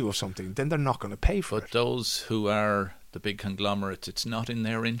value of something, then they're not going to pay for it. But those who are the big conglomerates, it's not in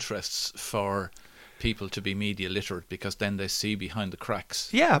their interests for people to be media literate, because then they see behind the cracks.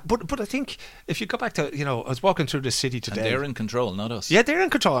 Yeah, but I think if you go back to, you know, I was walking through the city today. And they're in control, not us. Yeah, they're in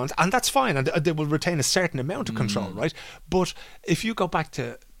control, and that's fine, and they will retain a certain amount of control, right? But if you go back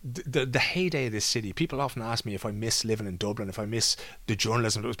to the heyday of this city, people often ask me if I miss living in Dublin, if I miss the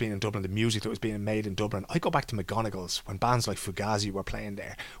journalism that was being in Dublin, the music that was being made in Dublin. I go back to McGonagall's, when bands like Fugazi were playing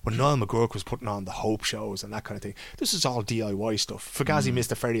there, when Niall McGurk was putting on the Hope shows and that kind of thing. This is all DIY stuff. Fugazi missed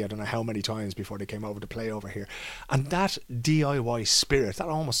the ferry I don't know how many times before they came over to play over here, and that DIY spirit, that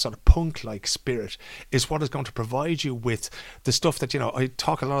almost sort of punk-like spirit, is what is going to provide you with the stuff that, you know, I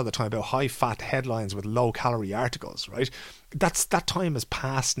talk a lot of the time about high-fat headlines with low-calorie articles, right? That time has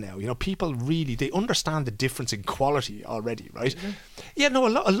passed now. You know, people really, they understand the difference in quality already, right? Mm-hmm. Yeah, no,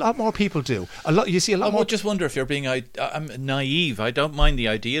 a lot more people do. You see a lot more. I just wonder if you're being naive. I don't mind the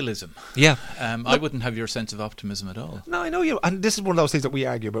idealism. Yeah, I wouldn't have your sense of optimism at all. No, I know you, and this is one of those things that we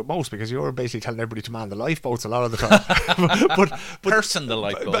argue about most, because you're basically telling everybody to man the lifeboats a lot of the time. but person the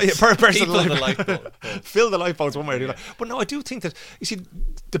lifeboats. Yeah, person the lifeboats. Fill the lifeboats one way or the other. But no, I do think that, you see,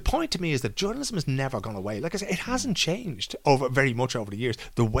 the point to me is that journalism has never gone away. Like I said, it hasn't changed very much over the years.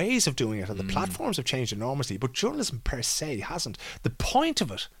 The ways of doing it and the platforms have changed enormously, but journalism per se hasn't. The point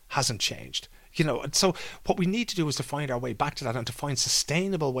of it hasn't changed. You know, so what we need to do is to find our way back to that, and to find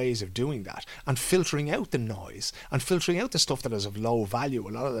sustainable ways of doing that, and filtering out the noise and filtering out the stuff that is of low value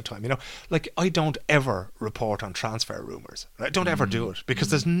a lot of the time. You know, like, I don't ever report on transfer rumours. I don't ever do it, because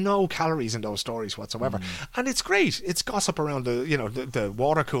there's no calories in those stories whatsoever. And it's great. It's gossip around the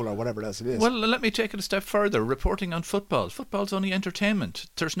water cooler or whatever else it is. Well, let me take it a step further. Reporting on football. Football's only entertainment.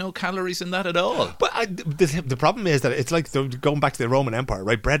 There's no calories in that at all. But the problem is that it's like going back to the Roman Empire,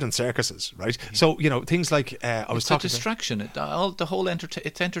 right? Bread and circuses, right? So, you know, things like it's a distraction.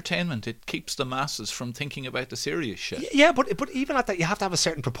 It's entertainment. It keeps the masses from thinking about the serious shit. Yeah, but even at that, you have to have a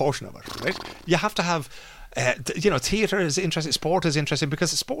certain proportion of it, right? You have to have. Theatre is interesting, sport is interesting, because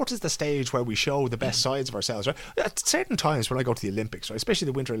sport is the stage where we show the best sides of ourselves, right? At certain times when I go to the Olympics, right, especially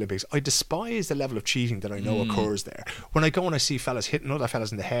the Winter Olympics, I despise the level of cheating that I know occurs there. When I go and I see fellas hitting other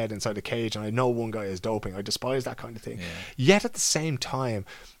fellas in the head inside the cage, and I know one guy is doping, I despise that kind of thing. Yet at the same time,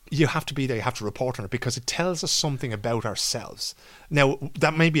 you have to be there, you have to report on it, because it tells us something about ourselves. Now,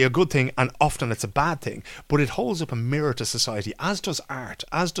 that may be a good thing, and often it's a bad thing, but it holds up a mirror to society, as does art,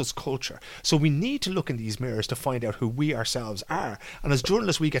 as does culture. So we need to look in these mirrors to find out who we ourselves are. And as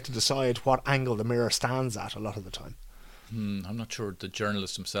journalists, we get to decide what angle the mirror stands at a lot of the time. I'm not sure the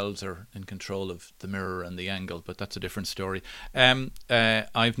journalists themselves are in control of the mirror and the angle, but that's a different story.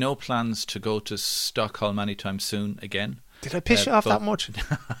 I've no plans to go to Stockholm anytime soon again. Did I piss you off that much?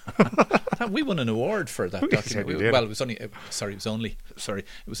 We won an award for that document. Well, it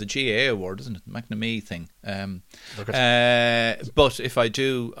was a GA award, isn't it? McNamee thing. But if I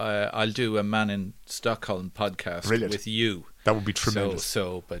do, I'll do a Man in Stockholm podcast with you. That would be tremendous.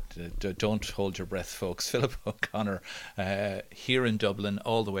 But don't hold your breath, folks. Philip O'Connor here in Dublin,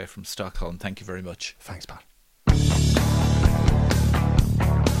 all the way from Stockholm. Thank you very much. Thanks, Pat.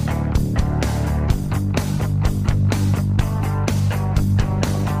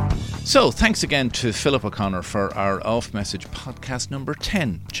 So, thanks again to Philip O'Connor for our Off Message podcast number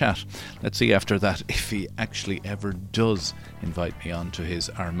 10 chat. Let's see after that if he actually ever does invite me on to his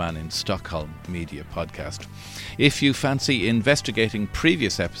Our Man in Stockholm media podcast. If you fancy investigating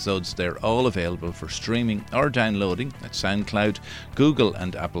previous episodes, they're all available for streaming or downloading at SoundCloud, Google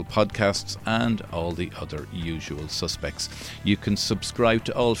and Apple Podcasts, and all the other usual suspects. You can subscribe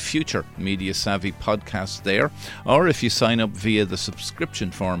to all future Media Savvy podcasts there, or if you sign up via the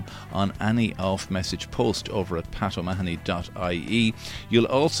subscription form on any off-message post over at patomahony.ie, you'll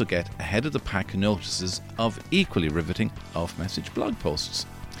also get ahead of the pack notices of equally riveting off-message blog posts.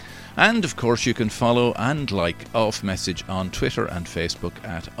 And of course you can follow and like Off Message on Twitter and Facebook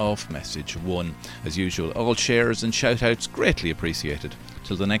at OffMessage1. As usual, all shares and shout-outs greatly appreciated.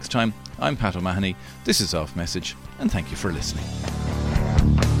 Till the next time, I'm Pat O'Mahony, this is Off Message, and thank you for listening.